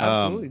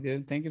 Absolutely, Um,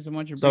 dude. Thank you so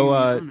much for so bringing me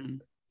on.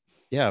 And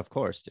yeah, of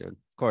course, dude.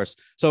 Of course.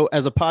 So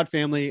as a pod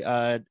family,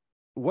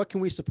 what can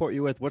we support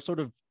you with? What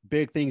sort of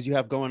big things you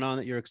have going on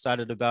that you're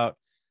excited about?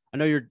 I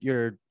know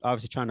you're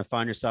obviously trying to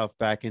find yourself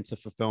back into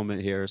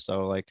fulfillment here.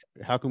 So like,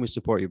 how can we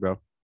support you, bro?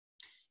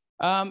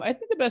 I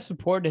think the best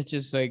support is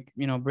just like,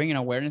 you know, bringing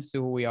awareness to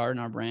who we are in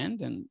our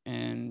brand, and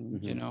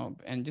you Mm-hmm. know,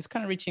 and just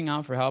kind of reaching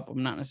out for help.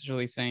 I'm not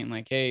necessarily saying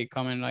like, hey,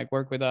 come and like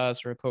work with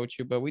us or coach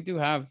you, but we do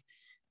have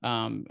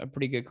a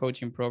pretty good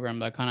coaching program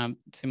that kind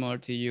of similar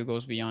to you,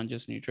 goes beyond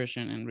just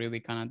nutrition and really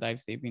kind of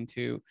dives deep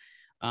into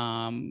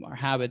our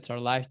habits,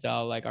 our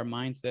lifestyle, like our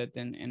mindset,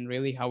 and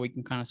really how we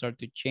can kind of start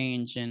to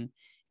change and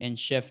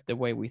shift the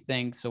way we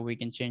think, so we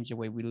can change the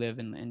way we live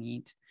and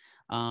eat.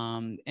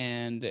 And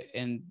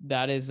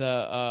that is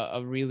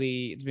a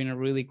really, it's been a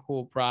really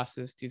cool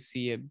process to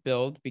see it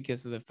build,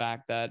 because of the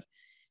fact that,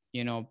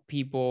 you know,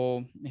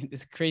 people,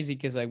 it's crazy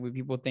because like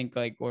people think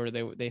like, or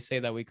they say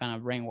that we kind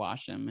of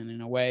brainwash them, and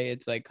in a way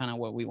it's like kind of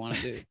what we want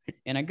to do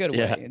in a good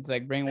Yeah. way. It's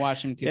like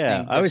brainwash them to Yeah,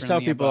 think I always tell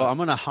differently people about. I'm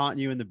gonna haunt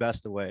you in the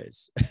best of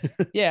ways.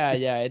 Yeah,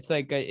 it's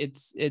like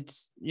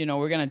it's you know,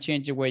 we're gonna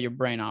change the way your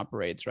brain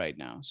operates right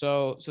now.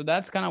 So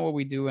that's kind of what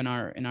we do in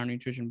our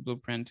nutrition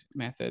blueprint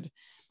method,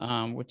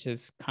 which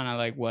is kind of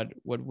like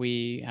what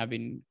we have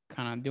been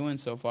kind of doing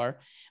so far.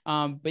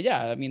 But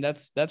yeah, I mean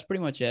that's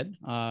pretty much it.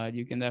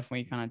 You can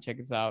definitely kind of check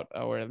us out,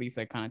 or at least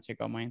like kind of check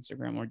out my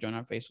Instagram or join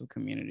our Facebook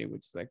community,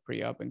 which is like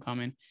pretty up and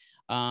coming.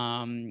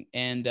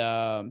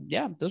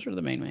 Yeah, those are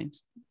the main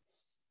ways.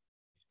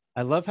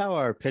 I love how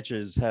our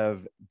pitches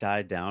have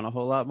died down a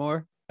whole lot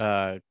more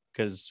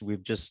because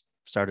we've just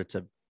started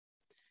to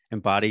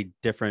embody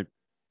different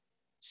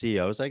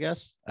CEOs, I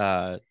guess.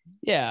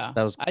 Yeah,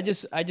 that was, I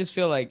just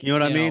feel like, you know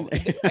what I mean?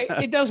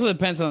 It also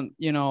depends on,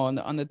 you know,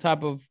 on the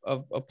type of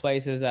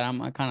places that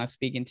I'm kind of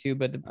speaking to.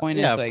 But the point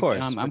yeah, is of like,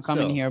 course, I'm but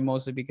coming still. here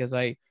mostly because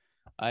I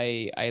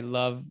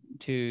love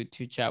to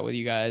chat with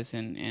you guys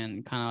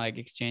and kind of like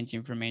exchange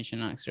information,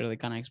 not necessarily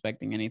kind of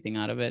expecting anything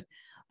out of it.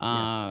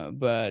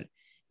 But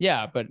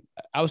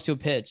I will still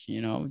pitch,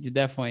 you know, you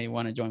definitely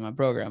want to join my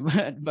program,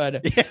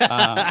 but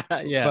yeah,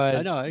 but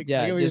I know. I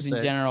get what just you're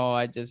in saying. general,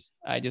 I just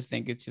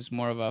think it's just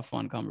more of a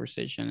fun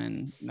conversation,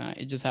 and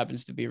it just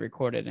happens to be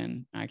recorded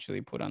and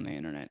actually put on the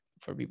internet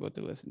for people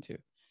to listen to.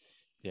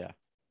 Yeah.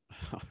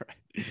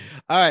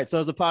 All right. So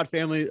as a pod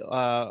family,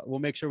 we'll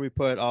make sure we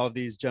put all of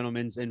these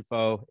gentlemen's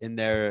info in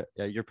there.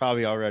 You're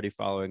probably already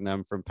following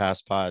them from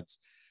past pods.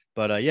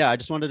 But yeah, I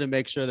just wanted to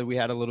make sure that we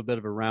had a little bit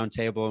of a round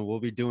table, and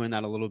we'll be doing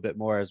that a little bit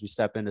more as we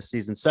step into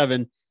season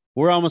 7.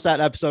 We're almost at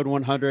episode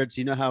 100.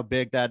 So you know how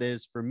big that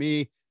is for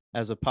me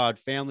as a pod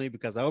family,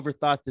 because I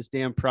overthought this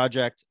damn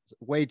project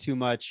way too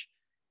much.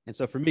 And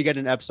so for me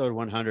getting episode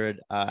 100,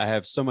 I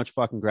have so much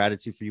fucking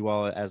gratitude for you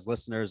all as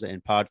listeners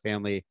and pod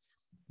family.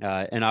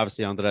 And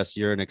obviously, Andres,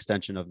 you're an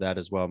extension of that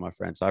as well, my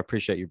friend. So I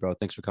appreciate you, bro.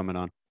 Thanks for coming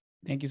on.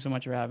 Thank you so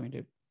much for having me,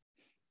 dude.